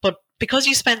 but because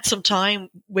you spent some time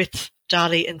with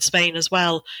Dalí in Spain as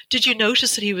well, did you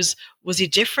notice that was he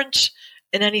different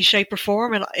in any shape or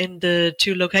form in the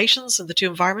two locations, in the two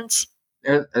environments?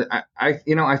 I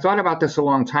thought about this a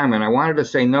long time, and I wanted to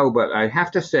say no, but I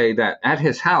have to say that at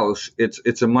his house,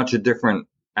 it's a much different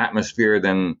atmosphere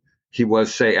than he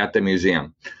was, say, at the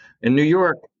museum. In New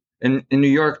York,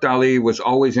 Dalí was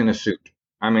always in a suit.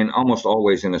 I mean, almost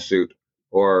always in a suit,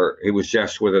 or he was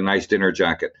just with a nice dinner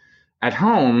jacket. At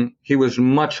home, he was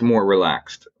much more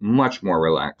relaxed,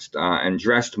 and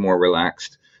dressed more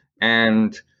relaxed,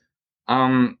 and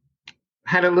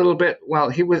had a little bit. Well,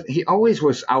 he always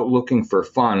was out looking for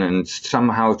fun and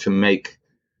somehow to make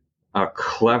a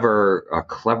clever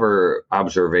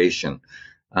observation.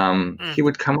 He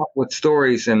would come up with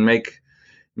stories and make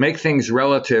things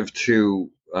relative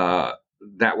to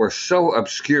that were so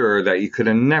obscure that you could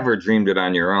have never dreamed it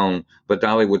on your own. But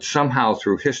Dalí would somehow,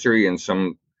 through history and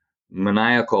some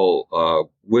maniacal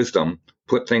wisdom,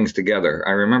 put things together.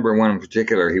 I remember one in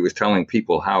particular. He was telling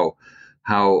people how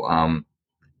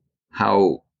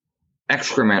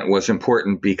excrement was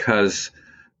important because,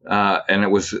 and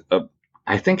it was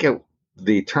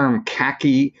the term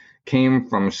khaki came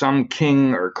from some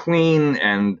king or queen,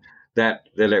 and that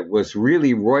it was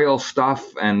really royal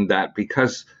stuff, and that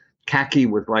because khaki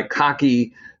was like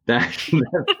cocky, that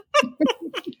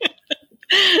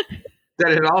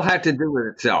that it all had to do with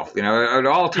itself. It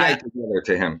all tied together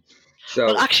to him. So,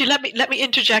 well, actually, let me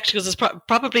interject, because it's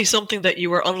probably something that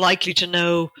you were unlikely to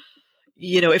know.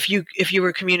 If you were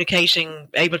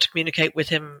able to communicate with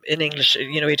him in English,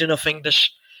 he had enough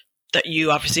English that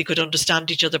you obviously could understand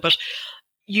each other. But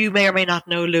you may or may not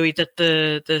know, Louis, that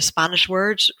the Spanish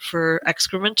word for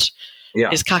excrement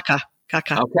is caca.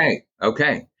 Caca.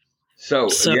 Okay. So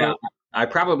yeah, I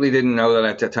probably didn't know that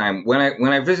at the time. When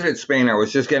I visited Spain, I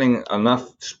was just getting enough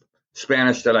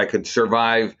Spanish that I could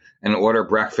survive and order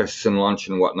breakfasts and lunch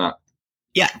and whatnot.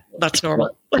 Yeah, that's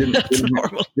normal.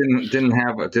 Normal. Didn't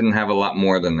have a lot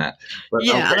more than that. But,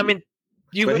 yeah, okay. And I mean,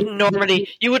 you wouldn't normally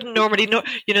know.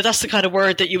 That's the kind of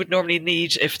word that you would normally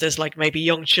need if there's like maybe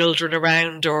young children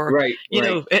around, or right.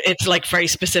 It's like very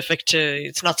specific to.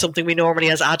 It's not something we normally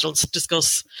as adults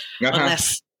discuss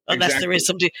unless exactly. there is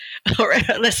somebody, or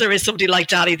unless there is somebody like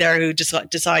Dalí there who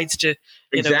decides to.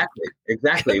 Exactly. He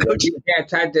had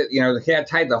tied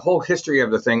the whole history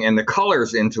of the thing and the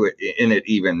colors in it,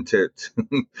 even to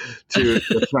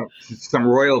some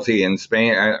royalty in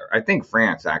Spain. I think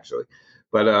France actually.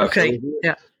 But Okay.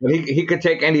 Yeah. but he could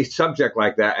take any subject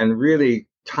like that and really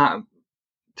tell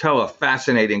a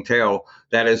fascinating tale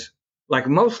that is like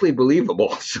mostly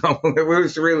believable. So it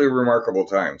was really remarkable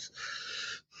times.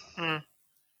 Mm.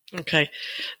 Okay.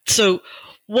 So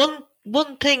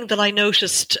one thing that I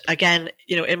noticed again,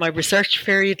 in my research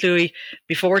period, Louis,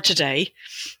 before today,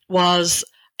 was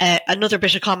another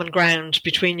bit of common ground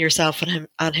between yourself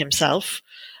and himself,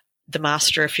 the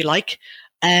master, if you like.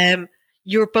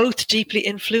 You're both deeply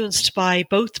influenced by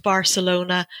both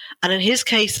Barcelona and, in his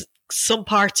case, some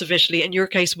parts of Italy. In your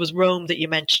case, it was Rome that you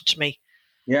mentioned to me.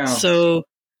 Yeah. So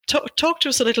talk to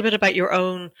us a little bit about your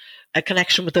own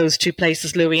connection with those two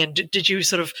places, Louis, and did you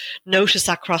sort of notice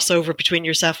that crossover between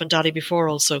yourself and Daddy before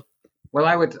also? Well,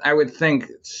 I would think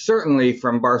certainly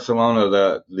from Barcelona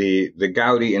the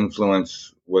Gaudi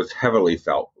influence was heavily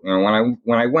felt. When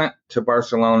I went to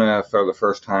Barcelona for the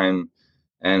first time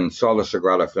and saw the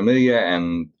Sagrada Familia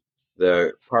and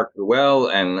the Parc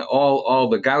Güell and all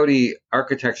the Gaudi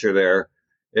architecture there,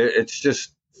 it's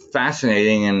just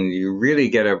fascinating, and you really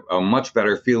get a much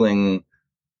better feeling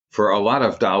for a lot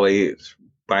of Dali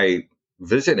by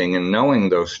visiting and knowing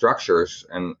those structures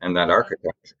and that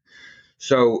architecture.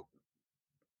 So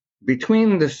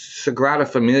between the Sagrada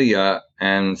Familia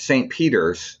and St.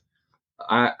 Peter's,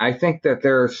 I think that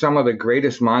they're some of the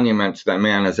greatest monuments that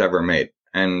man has ever made.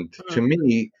 And to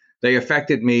me, they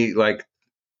affected me like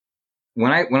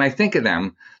when I think of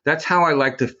them, that's how I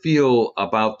like to feel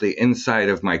about the inside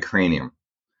of my cranium.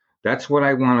 That's what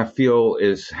I want to feel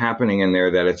is happening in there,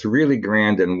 that it's really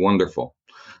grand and wonderful.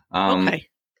 Okay.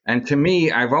 And to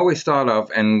me, I've always thought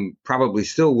of, and probably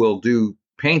still will do,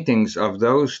 paintings of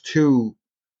those two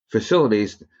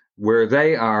facilities where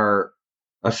they are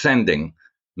ascending,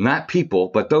 not people,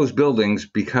 but those buildings,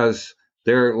 because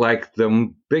they're like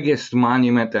the biggest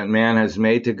monument that man has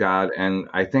made to God. And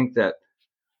I think that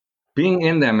being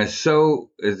in them is so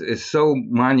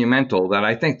monumental that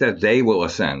I think that they will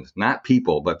ascend, not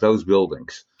people, but those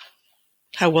buildings.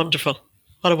 How wonderful.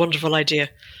 What a wonderful idea.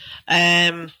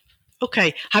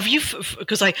 Okay. Have you,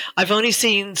 because I've only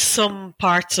seen some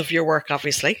parts of your work,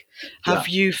 obviously. Have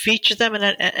you featured them in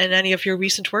any of your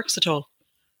recent works at all?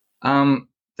 I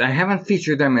haven't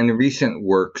featured them in recent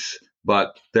works,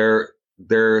 but there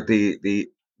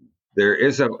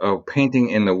is a painting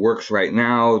in the works right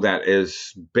now that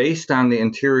is based on the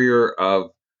interior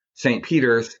of St.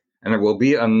 Peter's, and there will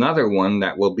be another one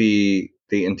that will be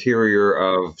the interior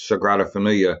of Sagrada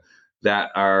Familia that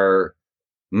are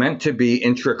meant to be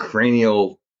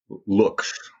intracranial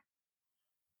looks.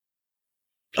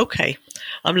 Okay.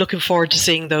 I'm looking forward to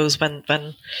seeing those when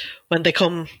they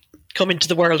come into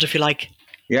the world, if you like.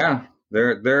 Yeah,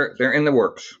 they're in the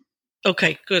works.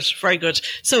 Okay, good. Very good.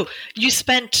 So you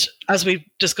spent, as we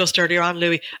discussed earlier on,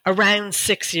 Louis, around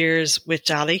 6 years with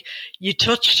Dali. You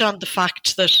touched on the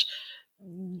fact that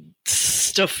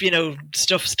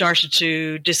stuff started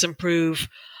to disimprove,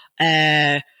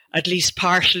 at least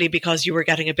partially because you were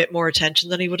getting a bit more attention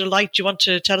than he would have liked. Do you want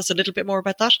to tell us a little bit more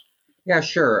about that? Yeah,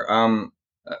 sure.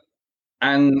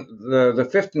 And the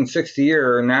fifth and sixth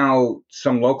year, now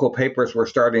some local papers were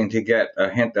starting to get a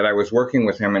hint that I was working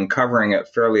with him and covering it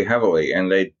fairly heavily.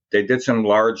 And they did some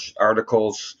large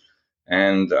articles,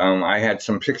 and I had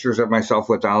some pictures of myself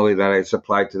with Dali that I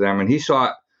supplied to them. And he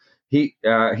saw it. He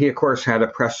of course had a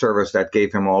press service that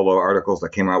gave him all the articles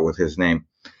that came out with his name.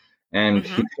 And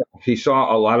he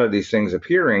saw a lot of these things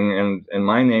appearing, and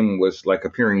my name was like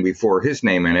appearing before his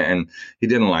name in it, and he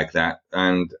didn't like that,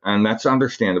 and that's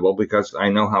understandable because I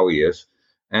know how he is,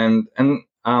 and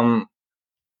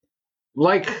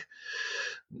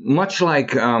much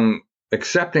like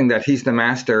accepting that he's the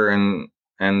master and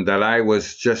that I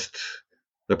was just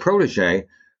the protege,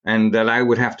 and that I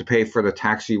would have to pay for the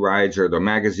taxi rides or the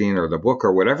magazine or the book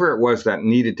or whatever it was that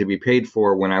needed to be paid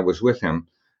for when I was with him.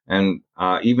 And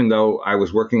even though I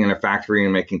was working in a factory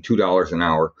and making $2 an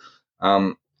hour,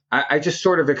 I just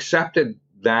sort of accepted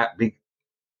that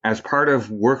as part of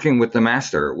working with the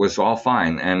master. It was all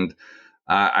fine. And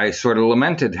I sort of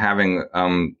lamented having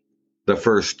the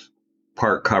first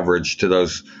part coverage to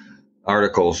those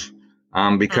articles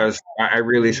because I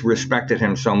really respected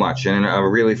him so much. And a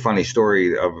really funny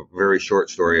story, a very short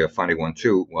story, a funny one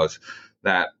too, was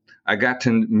that I got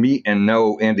to meet and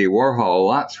know Andy Warhol a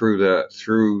lot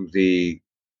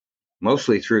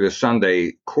mostly through the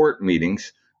Sunday court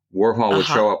meetings. Warhol would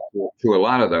show up to a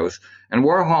lot of those. And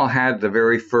Warhol had the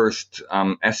very first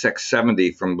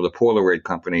SX70 from the Polaroid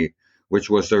company,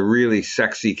 which was a really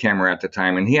sexy camera at the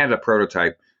time. And he had a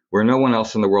prototype where no one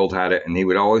else in the world had it. And he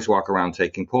would always walk around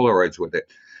taking Polaroids with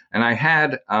it. And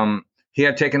he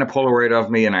had taken a Polaroid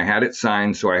of me, and I had it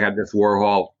signed. So I had this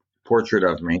Warhol portrait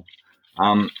of me.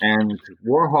 And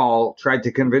Warhol tried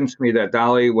to convince me that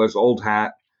Dali was old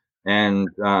hat and,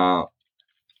 that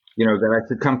I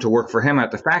should come to work for him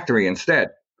at the factory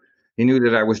instead. He knew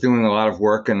that I was doing a lot of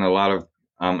work and a lot of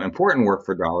important work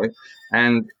for Dali.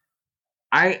 And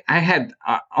I had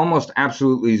almost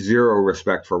absolutely zero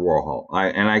respect for Warhol.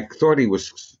 I thought he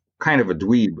was kind of a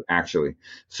dweeb, actually.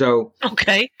 So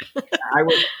Okay.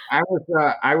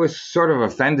 I was sort of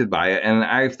offended by it, and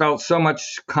I felt so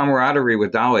much camaraderie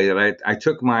with Dali that I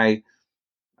took my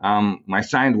my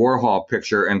signed Warhol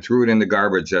picture and threw it in the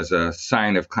garbage as a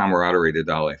sign of camaraderie to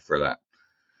Dali for that.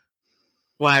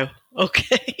 Wow.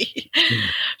 Okay.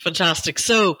 Fantastic.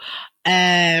 So,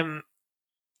 okay,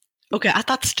 at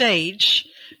that stage,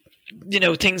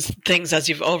 things as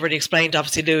you've already explained,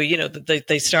 obviously, Louis,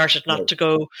 they started not to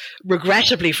go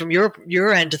regrettably from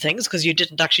your end of things, because you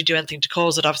didn't actually do anything to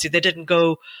cause it. Obviously, they didn't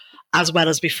go as well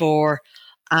as before.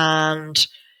 And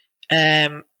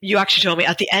you actually told me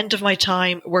at the end of my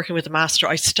time working with the master,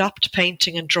 I stopped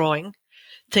painting and drawing,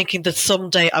 thinking that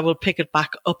someday I will pick it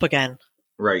back up again.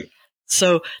 Right.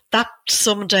 So that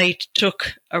someday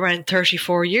took around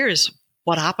 34 years.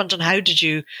 What happened and how did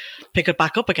you pick it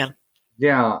back up again?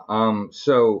 Yeah.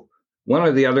 So one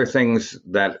of the other things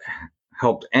that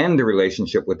helped end the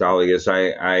relationship with Dali is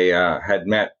I had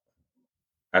met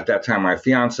at that time my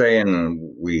fiance,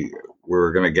 and we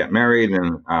were going to get married,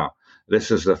 and this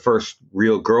is the first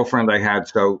real girlfriend I had.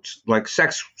 So like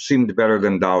sex seemed better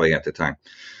than Dali at the time.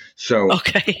 So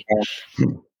okay.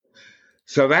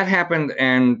 So that happened,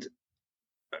 and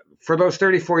for those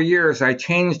 34 years, I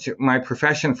changed my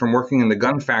profession from working in the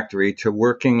gun factory to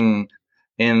working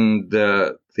in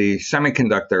the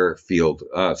semiconductor field,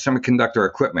 semiconductor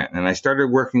equipment. And I started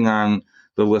working on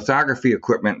the lithography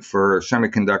equipment for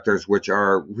semiconductors, which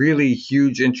are really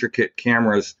huge, intricate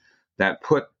cameras that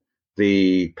put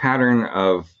the pattern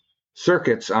of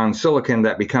circuits on silicon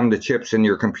that become the chips in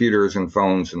your computers and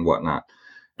phones and whatnot.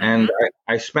 And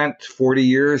I spent 40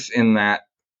 years in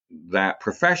that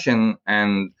profession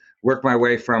and worked my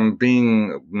way from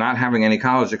not having any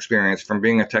college experience, from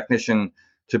being a technician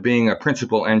to being a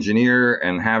principal engineer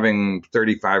and having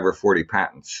 35 or 40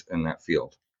 patents in that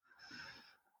field.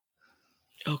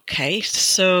 Okay,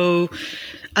 so,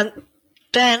 and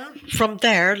then from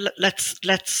there,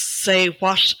 let's say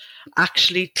what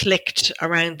actually clicked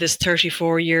around this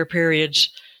 34-year period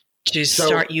to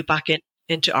start you back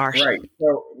into art. Right.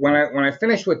 So when I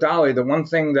finished with Dali, the one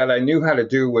thing that I knew how to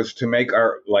do was to make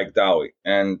art like Dali,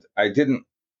 and I didn't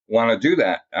want to do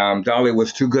that. Dali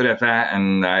was too good at that,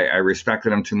 and I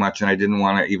respected him too much, and I didn't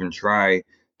want to even try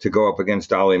to go up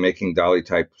against Dali making Dali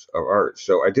types of art.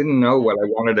 So I didn't know what I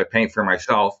wanted to paint for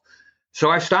myself. So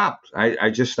I stopped.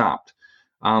 I just stopped.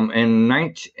 And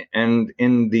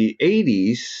in the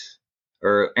 80s,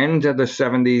 or end of the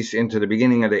 70s into the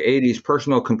beginning of the 80s,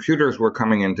 personal computers were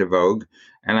coming into vogue.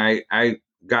 And I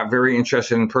got very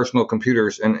interested in personal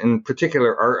computers, and in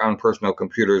particular art on personal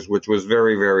computers, which was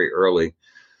very, very early.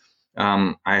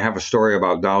 I have a story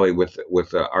about Dali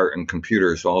with art and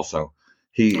computers also.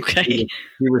 He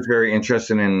was very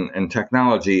interested in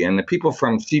technology, and the people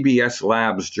from CBS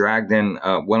Labs dragged in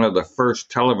one of the first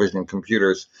television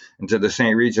computers into the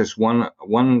St. Regis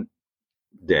one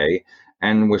day,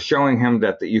 and was showing him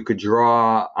that you could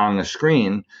draw on the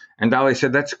screen. And Dali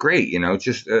said, "That's great,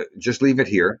 just leave it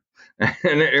here."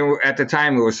 And at the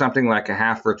time, it was something like a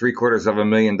half or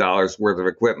 $750,000 worth of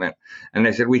equipment. And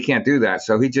they said, "We can't do that."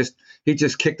 So he just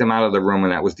kicked him out of the room,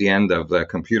 and that was the end of the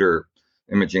computer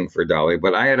imaging for Dali.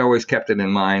 But I had always kept it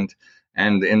in mind.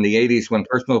 And in the 80s, when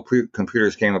personal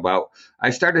computers came about, I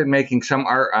started making some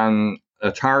art on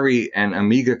Atari and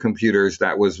Amiga computers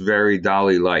that was very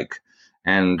Dali-like.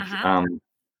 And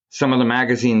some of the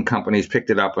magazine companies picked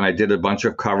it up, and I did a bunch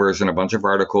of covers and a bunch of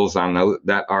articles on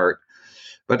that art.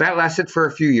 But that lasted for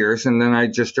a few years, and then I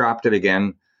just dropped it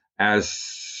again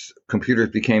as computers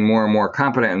became more and more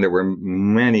competent, and there were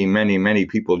many, many, many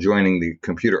people joining the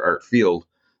computer art field.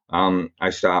 I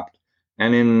stopped.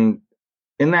 And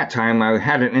in that time, I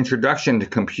had an introduction to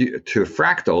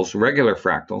fractals, regular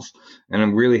fractals, and I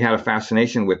really had a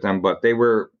fascination with them, but they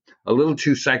were a little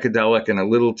too psychedelic and a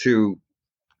little too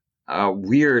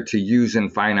weird to use in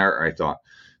fine art, I thought.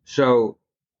 So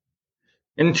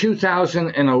in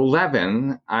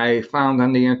 2011, I found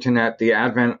on the internet the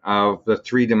advent of the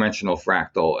three-dimensional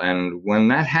fractal. And when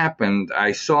that happened,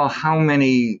 I saw how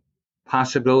many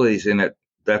possibilities in it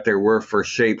that there were for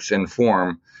shapes and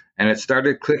form. And it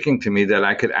started clicking to me that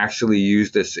I could actually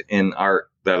use this in art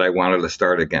that I wanted to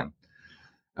start again.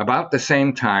 About the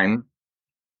same time,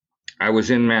 I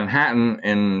was in Manhattan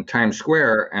in Times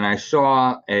Square, and I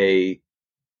saw a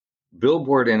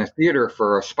billboard in a theater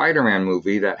for a Spider-Man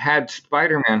movie that had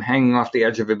Spider-Man hanging off the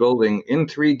edge of a building in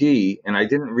 3D, and I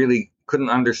couldn't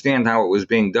understand how it was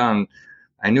being done.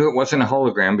 I knew it wasn't a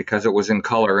hologram because it was in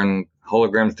color, and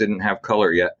holograms didn't have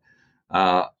color yet.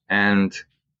 And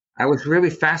I was really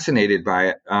fascinated by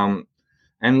it.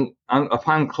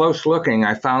 Upon close looking,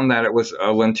 I found that it was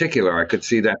a lenticular. I could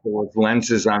see that there was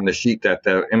lenses on the sheet that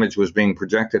the image was being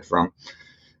projected from.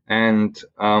 And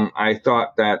I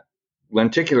thought that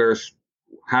lenticulars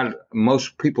had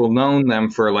most people known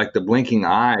them for like the blinking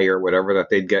eye or whatever that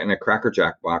they'd get in a Cracker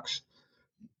Jack box.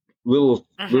 Little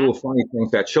funny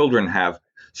things that children have.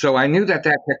 So I knew that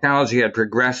technology had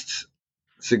progressed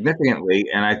significantly,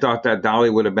 and I thought that Dolly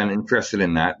would have been interested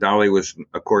in that. Dolly was,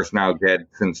 of course, now dead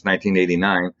since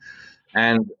 1989,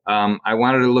 and I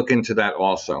wanted to look into that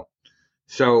also.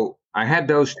 So I had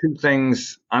those two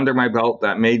things under my belt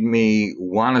that made me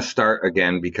want to start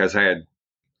again, because I had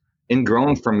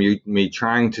ingrown from me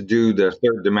trying to do the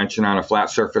third dimension on a flat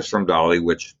surface from Dolly,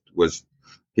 which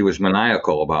he was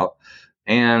maniacal about.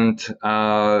 And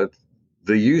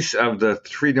the use of the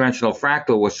three-dimensional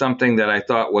fractal was something that I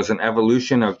thought was an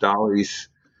evolution of Dolly's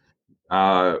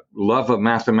love of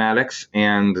mathematics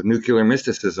and nuclear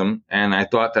mysticism, and I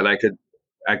thought that I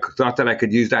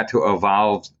could use that to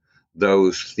evolve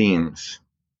those themes.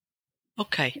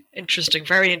 Okay, interesting,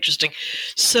 very interesting.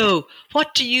 So,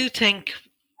 what do you think,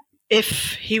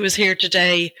 if he was here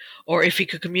today, or if he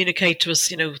could communicate to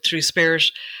us, through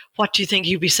spirit, what do you think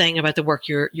he'd be saying about the work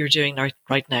you're doing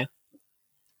right now?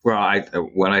 Well,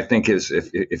 what I think is,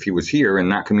 if he was here and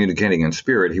not communicating in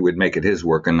spirit, he would make it his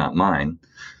work and not mine,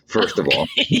 first of all.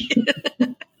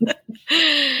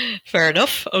 Fair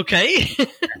enough. Okay.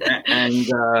 And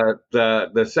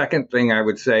the second thing I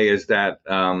would say is that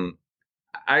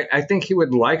I think he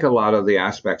would like a lot of the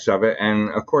aspects of it.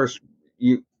 And of course,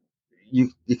 you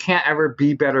can't ever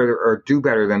be better or do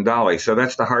better than Dolly. So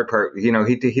that's the hard part. He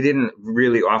didn't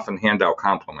really often hand out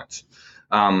compliments.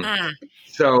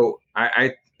 So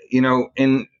I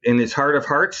in his heart of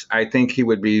hearts, I think he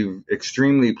would be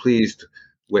extremely pleased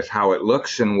with how it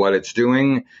looks and what it's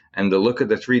doing. And the look of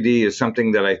the 3D is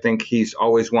something that I think he's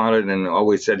always wanted and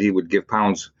always said he would give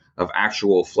pounds of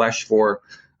actual flesh for.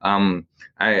 The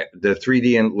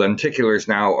 3D and lenticulars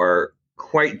now are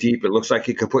quite deep. It looks like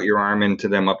you could put your arm into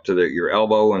them up to your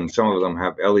elbow, and some of them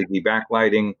have LED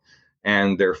backlighting,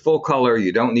 and they're full color.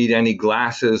 You don't need any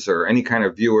glasses or any kind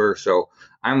of viewer. So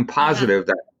I'm positive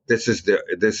that this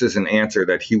is an answer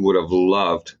that he would have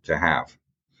loved to have.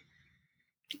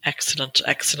 Excellent.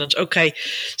 Okay,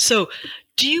 so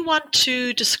do you want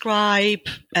to describe,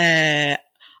 and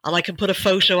I can put a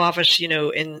photo of it,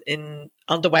 in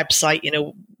on the website,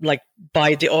 like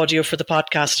by the audio for the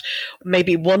podcast,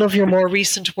 maybe one of your more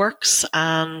recent works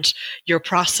and your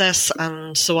process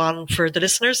and so on for the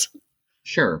listeners?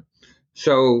 Sure.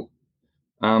 So,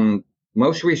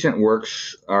 most recent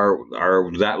works are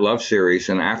that Love series,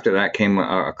 and after that came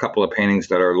a couple of paintings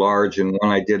that are large, and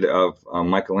one I did of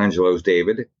Michelangelo's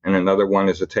David, and another one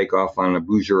is a takeoff on a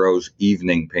Bouguereau's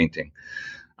Evening painting.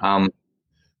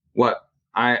 What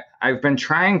I've been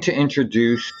trying to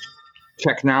introduce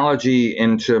technology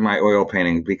into my oil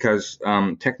painting, because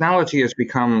technology has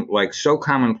become like so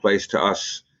commonplace to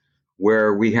us,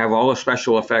 where we have all the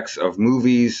special effects of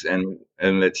movies and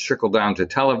it's trickled down to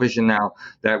television now,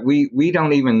 that we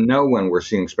don't even know when we're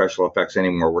seeing special effects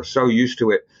anymore. We're so used to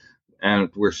it,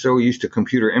 and we're so used to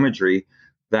computer imagery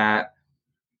that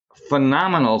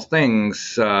phenomenal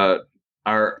things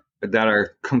are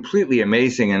completely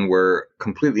amazing and were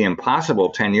completely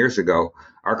impossible 10 years ago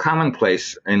are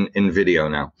commonplace in video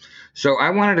now. So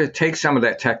I wanted to take some of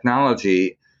that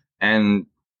technology and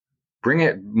bring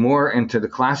it more into the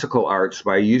classical arts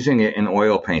by using it in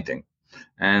oil painting.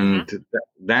 And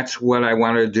that's what I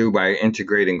wanted to do by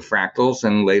integrating fractals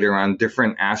and later on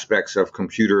different aspects of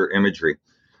computer imagery.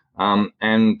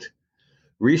 And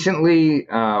recently,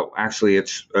 actually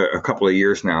it's a couple of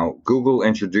years now, Google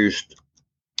introduced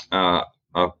a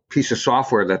piece of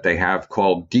software that they have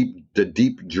called the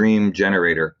Deep Dream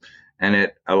Generator. And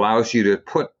it allows you to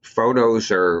put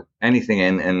photos or anything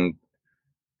in and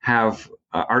have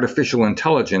artificial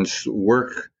intelligence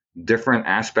work different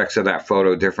aspects of that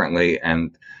photo differently,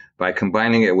 and by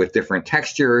combining it with different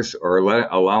textures or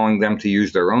allowing them to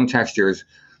use their own textures,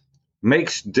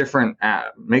 makes different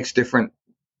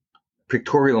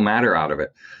pictorial matter out of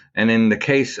it. And in the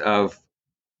case of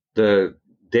the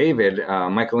David,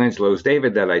 Michelangelo's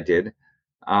David that I did,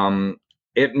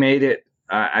 it made it.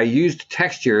 I used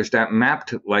textures that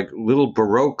mapped like little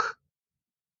Baroque,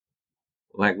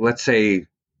 like let's say,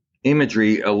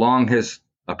 imagery along his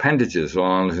appendages,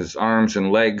 along his arms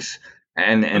and legs,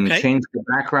 and Okay. changed the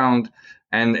background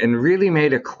and really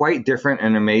made a quite different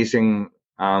and amazing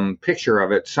picture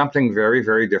of it, something very,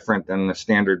 very different than the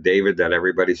standard David that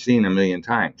everybody's seen a million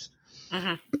times.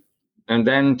 Mm-hmm. And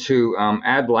then to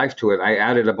add life to it, I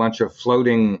added a bunch of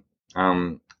floating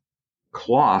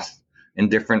cloth in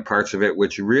different parts of it,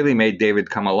 which really made David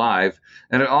come alive.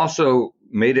 And it also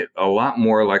made it a lot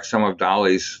more like some of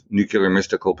Dali's nuclear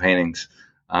mystical paintings,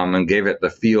 and gave it the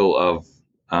feel of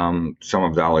some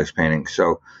of Dali's paintings.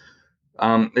 So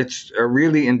it's a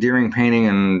really endearing painting,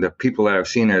 and the people that have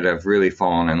seen it have really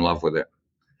fallen in love with it.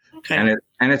 Okay.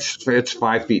 And it's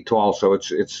 5 feet tall, so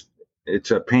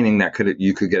it's a painting that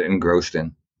you could get engrossed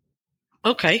in.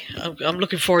 Okay, I'm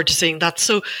looking forward to seeing that.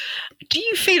 So, do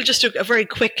you feel, just a very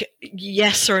quick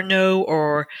yes or no,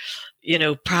 or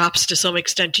perhaps to some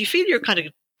extent, do you feel you're kind of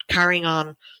carrying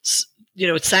on?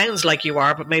 It sounds like you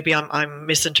are, but maybe I'm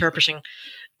misinterpreting.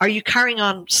 Are you carrying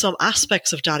on some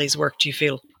aspects of Dali's work, do you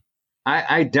feel?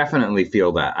 I definitely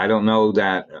feel that. I don't know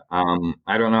that.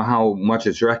 I don't know how much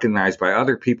it's recognized by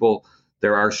other people.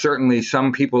 There are certainly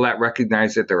some people that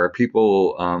recognize it. There are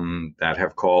people that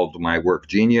have called my work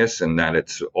genius and that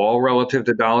it's all relative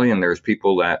to Dali. And there's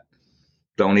people that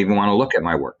don't even want to look at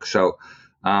my work. So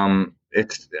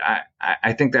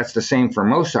I think that's the same for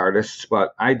most artists.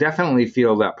 But I definitely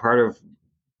feel that part of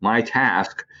my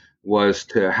task was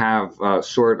to have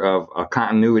sort of a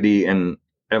continuity and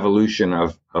evolution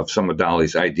of some of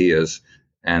Dali's ideas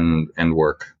and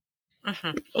work.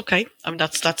 Mm-hmm. Okay,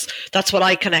 that's what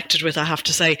I connected with, I have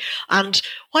to say. And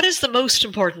what is the most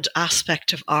important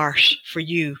aspect of art for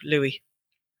you, Louis?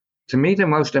 To me, the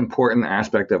most important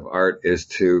aspect of art is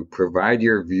to provide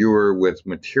your viewer with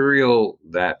material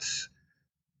that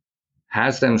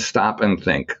has them stop and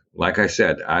think. Like I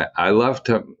said, I love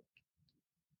to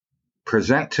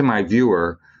present to my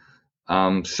viewer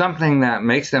something that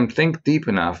makes them think deep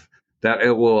enough that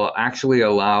it will actually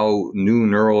allow new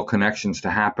neural connections to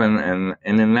happen. And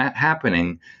in that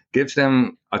happening, gives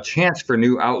them a chance for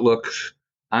new outlooks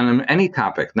on any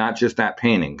topic, not just that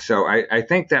painting. So I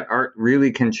think that art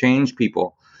really can change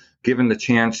people given the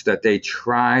chance that they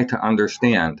try to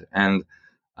understand. And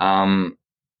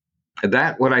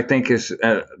that what I think is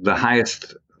the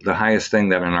highest thing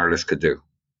that an artist could do.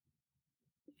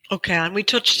 Okay, and we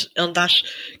touched on that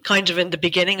kind of in the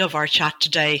beginning of our chat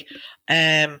today.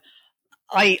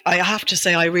 I have to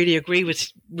say I really agree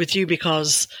with you,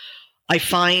 because I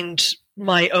find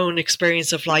my own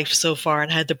experience of life so far and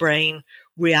how the brain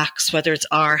reacts, whether it's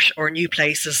art or new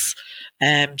places.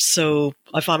 So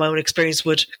I find my own experience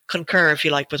would concur, if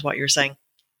you like, with what you're saying.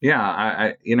 Yeah,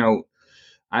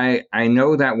 I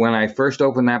know that when I first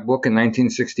opened that book in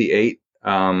 1968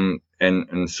 and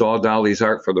saw Dali's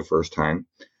art for the first time,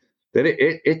 that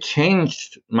it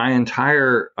changed my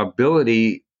entire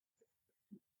ability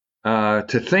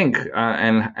to think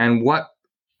and what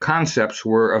concepts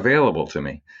were available to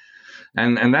me.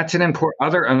 And that's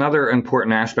another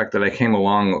important aspect that I came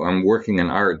along working in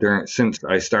art since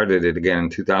I started it again in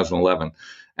 2011.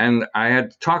 And I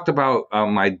had talked about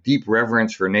my deep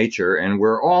reverence for nature, and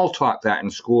we're all taught that in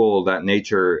school, that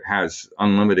nature has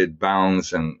unlimited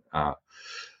bounds and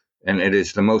it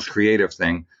is the most creative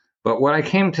thing. But what I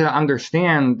came to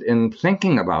understand in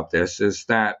thinking about this is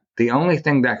that the only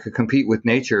thing that could compete with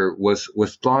nature was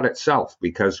thought itself,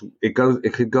 because it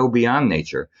could go beyond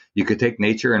nature. You could take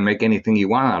nature and make anything you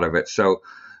want out of it. So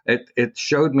it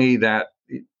showed me that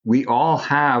we all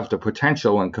have the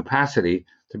potential and capacity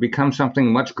to become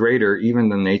something much greater even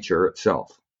than nature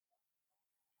itself.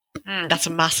 That's a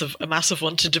massive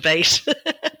one to debate.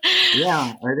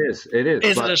 Yeah, it is.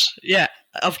 Isn't it? Yeah,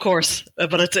 of course.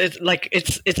 But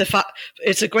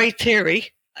it's a great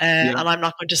theory. And I'm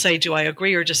not going to say, do I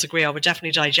agree or disagree? I would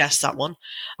definitely digest that one.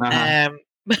 Uh-huh.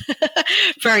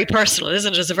 Very personal,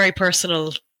 isn't it? It's a very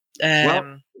personal.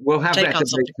 We'll have that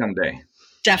debate someday.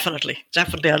 Definitely.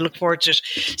 I look forward to it.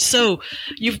 So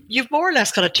you've more or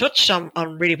less kind of touched on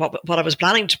really what I was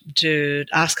planning to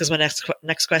ask as my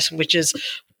next question, which is,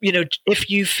 if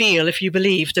you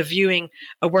believe that viewing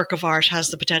a work of art has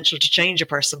the potential to change a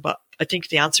person. But I think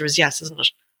the answer is yes, isn't it?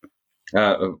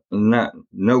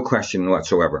 No question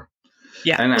whatsoever.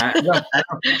 Yeah. And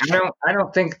I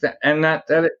don't think that, and that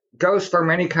it goes for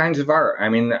many kinds of art. I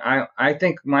mean, I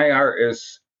think my art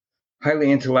is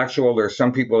highly intellectual. There's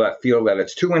some people that feel that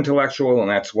it's too intellectual and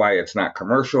that's why it's not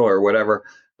commercial or whatever.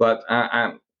 But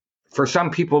for some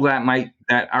people that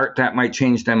art that might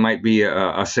change them might be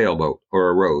a sailboat or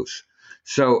a rose.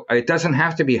 So it doesn't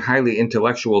have to be highly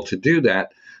intellectual to do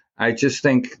that. I just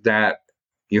think that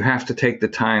you have to take the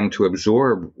time to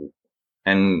absorb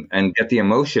and get the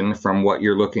emotion from what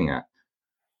you're looking at.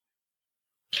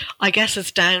 I guess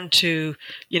it's down to,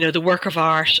 the work of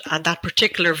art and that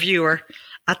particular viewer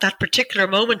at that particular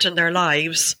moment in their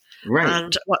lives, Right.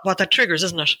 And what that triggers,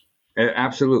 isn't it?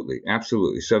 Absolutely,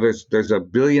 absolutely. So there's a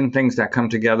billion things that come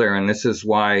together, and this is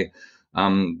why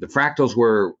the fractals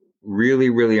were really,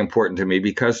 really important to me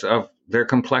because of their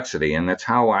complexity, and that's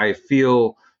how I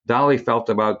feel Dali felt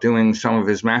about doing some of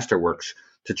his masterworks,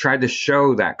 to try to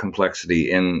show that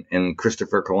complexity in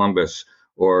Christopher Columbus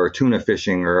or tuna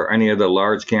fishing or any of the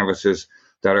large canvases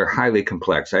that are highly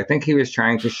complex. I think he was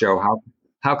trying to show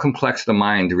how complex the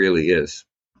mind really is.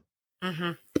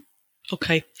 Mm-hmm.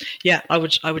 Okay. Yeah, I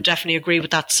would definitely agree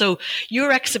with that. So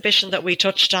your exhibition that we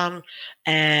touched on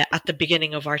at the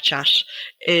beginning of our chat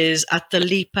is at the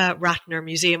Lipa Ratner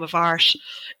Museum of Art.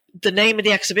 The name of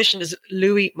the exhibition is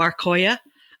Louis Marcoya,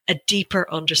 A Deeper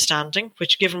Understanding,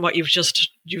 which, given what you've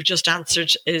just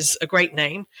answered, is a great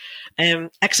name.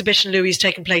 Exhibition Louis is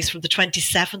taking place from the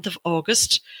 27th of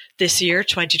August this year,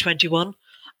 2021.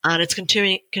 And it's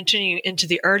continuing into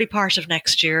the early part of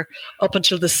next year up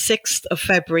until the 6th of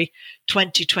February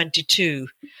 2022.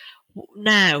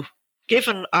 Now,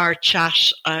 given our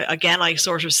chat, again, I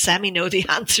sort of semi-know the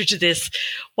answer to this.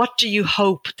 What do you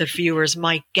hope that viewers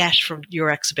might get from your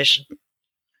exhibition?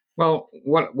 Well,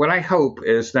 what I hope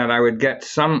is that I would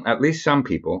get at least some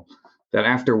people that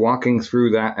after walking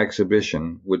through that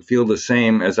exhibition would feel the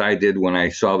same as I did when I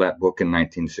saw that book in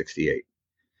 1968.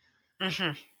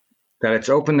 Mm-hmm. That it's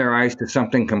opened their eyes to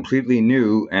something completely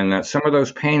new, and that some of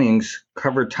those paintings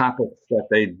covered topics that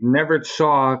they never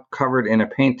saw covered in a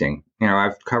painting.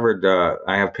 I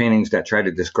have paintings that try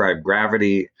to describe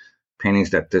gravity,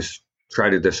 paintings that try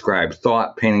to describe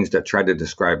thought, paintings that try to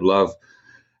describe love,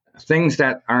 things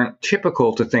that aren't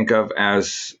typical to think of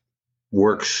as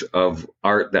works of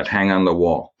art that hang on the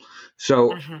wall.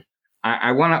 So mm-hmm.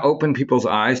 I want to open people's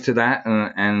eyes to that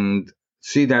and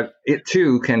see that it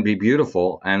too can be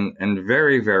beautiful and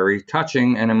very, very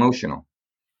touching and emotional.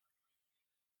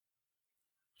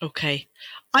 Okay.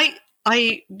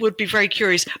 I would be very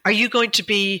curious. Are you going to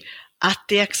be at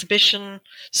the exhibition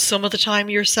some of the time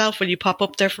yourself? Will you pop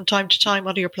up there from time to time?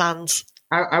 What are your plans?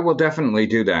 I will definitely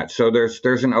do that. So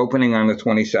there's an opening on the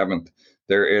 27th.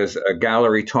 There is a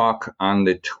gallery talk on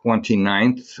the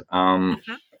 29th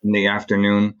mm-hmm. in the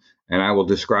afternoon, and I will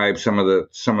describe some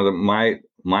of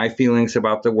my feelings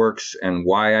about the works and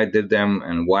why I did them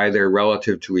and why they're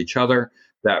relative to each other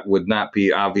that would not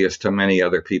be obvious to many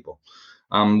other people.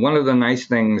 One of the nice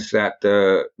things that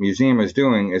the museum is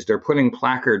doing is they're putting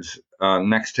placards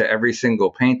next to every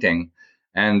single painting,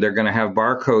 and they're going to have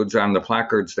barcodes on the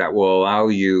placards that will allow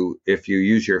you, if you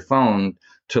use your phone,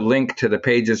 to link to the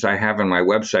pages I have on my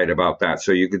website about that.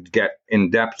 So you could get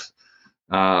in-depth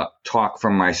talk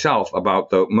from myself about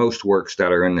the most works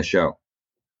that are in the show.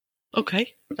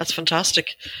 Okay, that's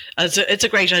fantastic. It's a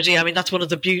great idea. I mean, that's one of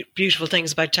the beautiful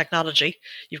things about technology.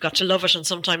 You've got to love it and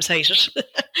sometimes hate it,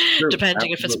 sure,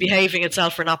 depending absolutely. If it's behaving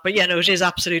itself or not. But yeah, no, it is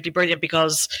absolutely brilliant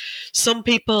because some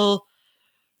people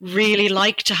really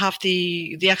like to have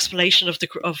the explanation of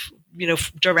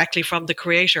directly from the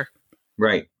creator.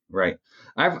 Right.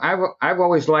 I've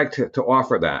always liked to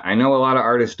offer that. I know a lot of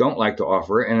artists don't like to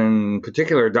offer it, and in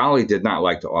particular, Dali did not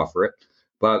like to offer it.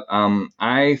 But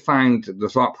I find the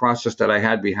thought process that I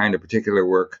had behind a particular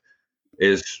work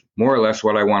is more or less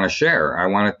what I want to share. I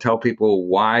want to tell people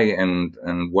why and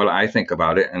what I think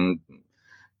about it, and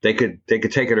they could take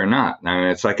it or not. I mean,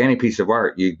 it's like any piece of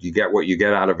art. You get what you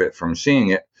get out of it from seeing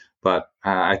it, but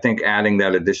I think adding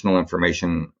that additional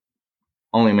information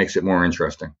only makes it more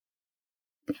interesting.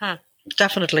 Huh,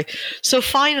 definitely. So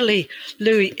finally,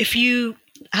 Louis, if you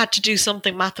had to do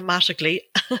something mathematically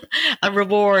and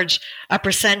reward a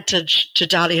percentage to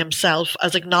Dali himself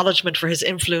as acknowledgement for his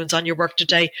influence on your work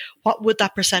today, what would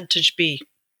that percentage be?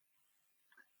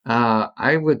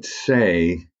 I would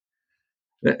say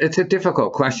it's a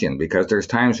difficult question because there's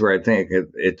times where I think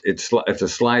it's a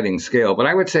sliding scale, but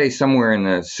I would say somewhere in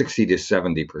the 60 to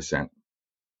 70%.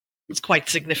 It's quite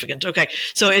significant. Okay.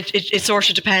 So it sort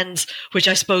of depends, which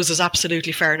I suppose is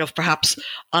absolutely fair enough, perhaps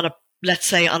let's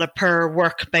say on a per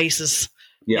work basis.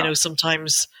 Yeah.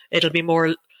 Sometimes it'll be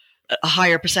more a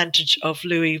higher percentage of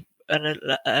Louis and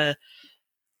a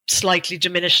slightly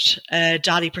diminished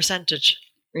Dali percentage.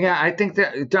 Yeah, I think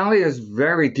that Dali is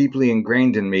very deeply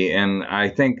ingrained in me, and I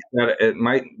think that it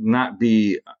might not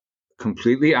be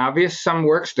completely obvious, some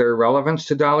works, their relevance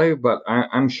to Dali, but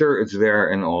I'm sure it's there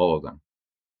in all of them.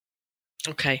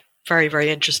 Okay. Very, very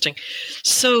interesting.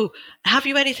 So have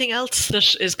you anything else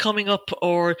that is coming up,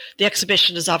 or the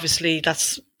exhibition is obviously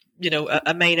that's,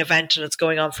 a main event and it's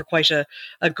going on for quite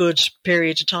a good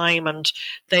period of time, and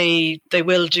they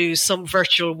will do some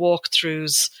virtual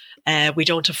walkthroughs We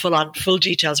don't have full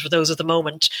details for those at the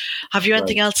moment. Have you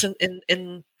anything else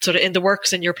in sort of in the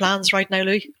works, in your plans right now,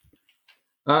 Louis?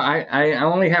 I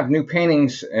only have new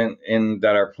paintings in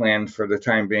that are planned for the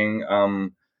time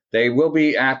being. They will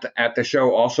be at the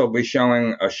show. Also, be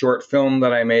showing a short film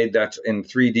that I made that's in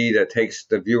 3D that takes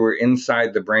the viewer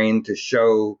inside the brain to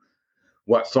show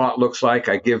what thought looks like.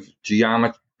 I give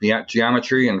geometry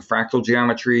and fractal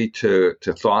geometry to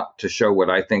thought to show what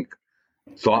I think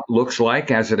thought looks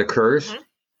like as it occurs, mm-hmm.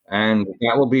 and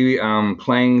that will be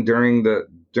playing during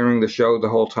the show the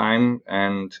whole time.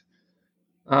 And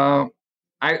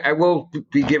I will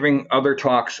be giving other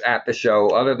talks at the show.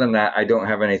 Other than that, I don't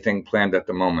have anything planned at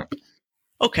the moment.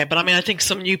 Okay, but I mean, I think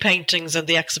some new paintings and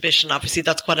the exhibition, obviously,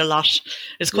 that's quite a lot.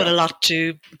 It's quite a lot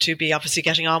to be obviously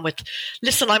getting on with.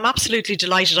 Listen, I'm absolutely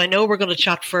delighted. I know we're going to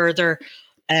chat further,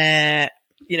 on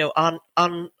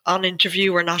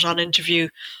interview or not on interview,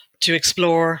 to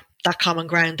explore that common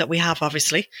ground that we have,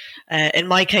 obviously. In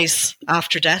my case,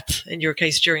 after death. In your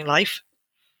case, during life.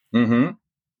 Mm-hmm.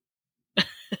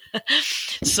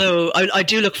 So I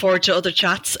do look forward to other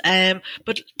chats.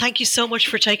 But thank you so much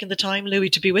for taking the time, Louis,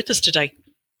 to be with us today.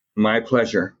 My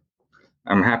pleasure.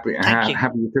 I'm happy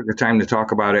you took the time to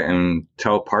talk about it and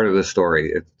tell part of the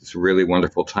story. It's a really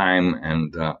wonderful time.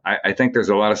 And I think there's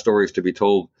a lot of stories to be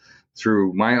told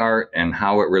through my art and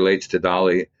how it relates to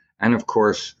Dolly. And, of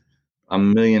course,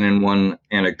 1,000,001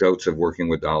 anecdotes of working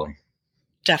with Dolly.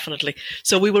 Definitely.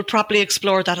 So we will probably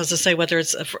explore that, as I say, whether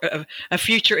it's a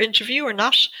future interview or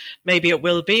not. Maybe it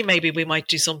will be. Maybe we might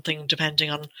do something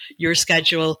depending on your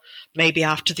schedule. Maybe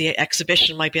after the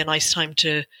exhibition might be a nice time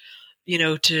to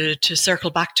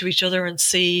circle back to each other and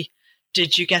see,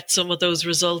 did you get some of those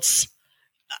results,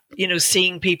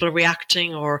 seeing people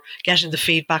reacting or getting the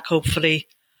feedback, hopefully.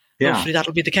 Yeah. Hopefully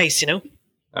that'll be the case,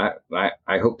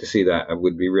 I hope to see that. It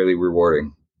would be really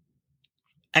rewarding.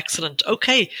 Excellent.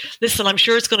 Okay. Listen, I'm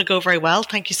sure it's going to go very well.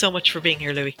 Thank you so much for being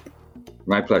here, Louis.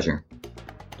 My pleasure.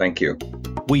 Thank you.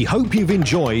 We hope you've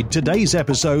enjoyed today's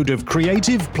episode of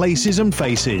Creative Places and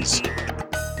Faces.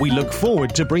 We look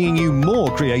forward to bringing you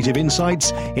more creative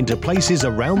insights into places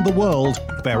around the world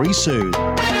very soon.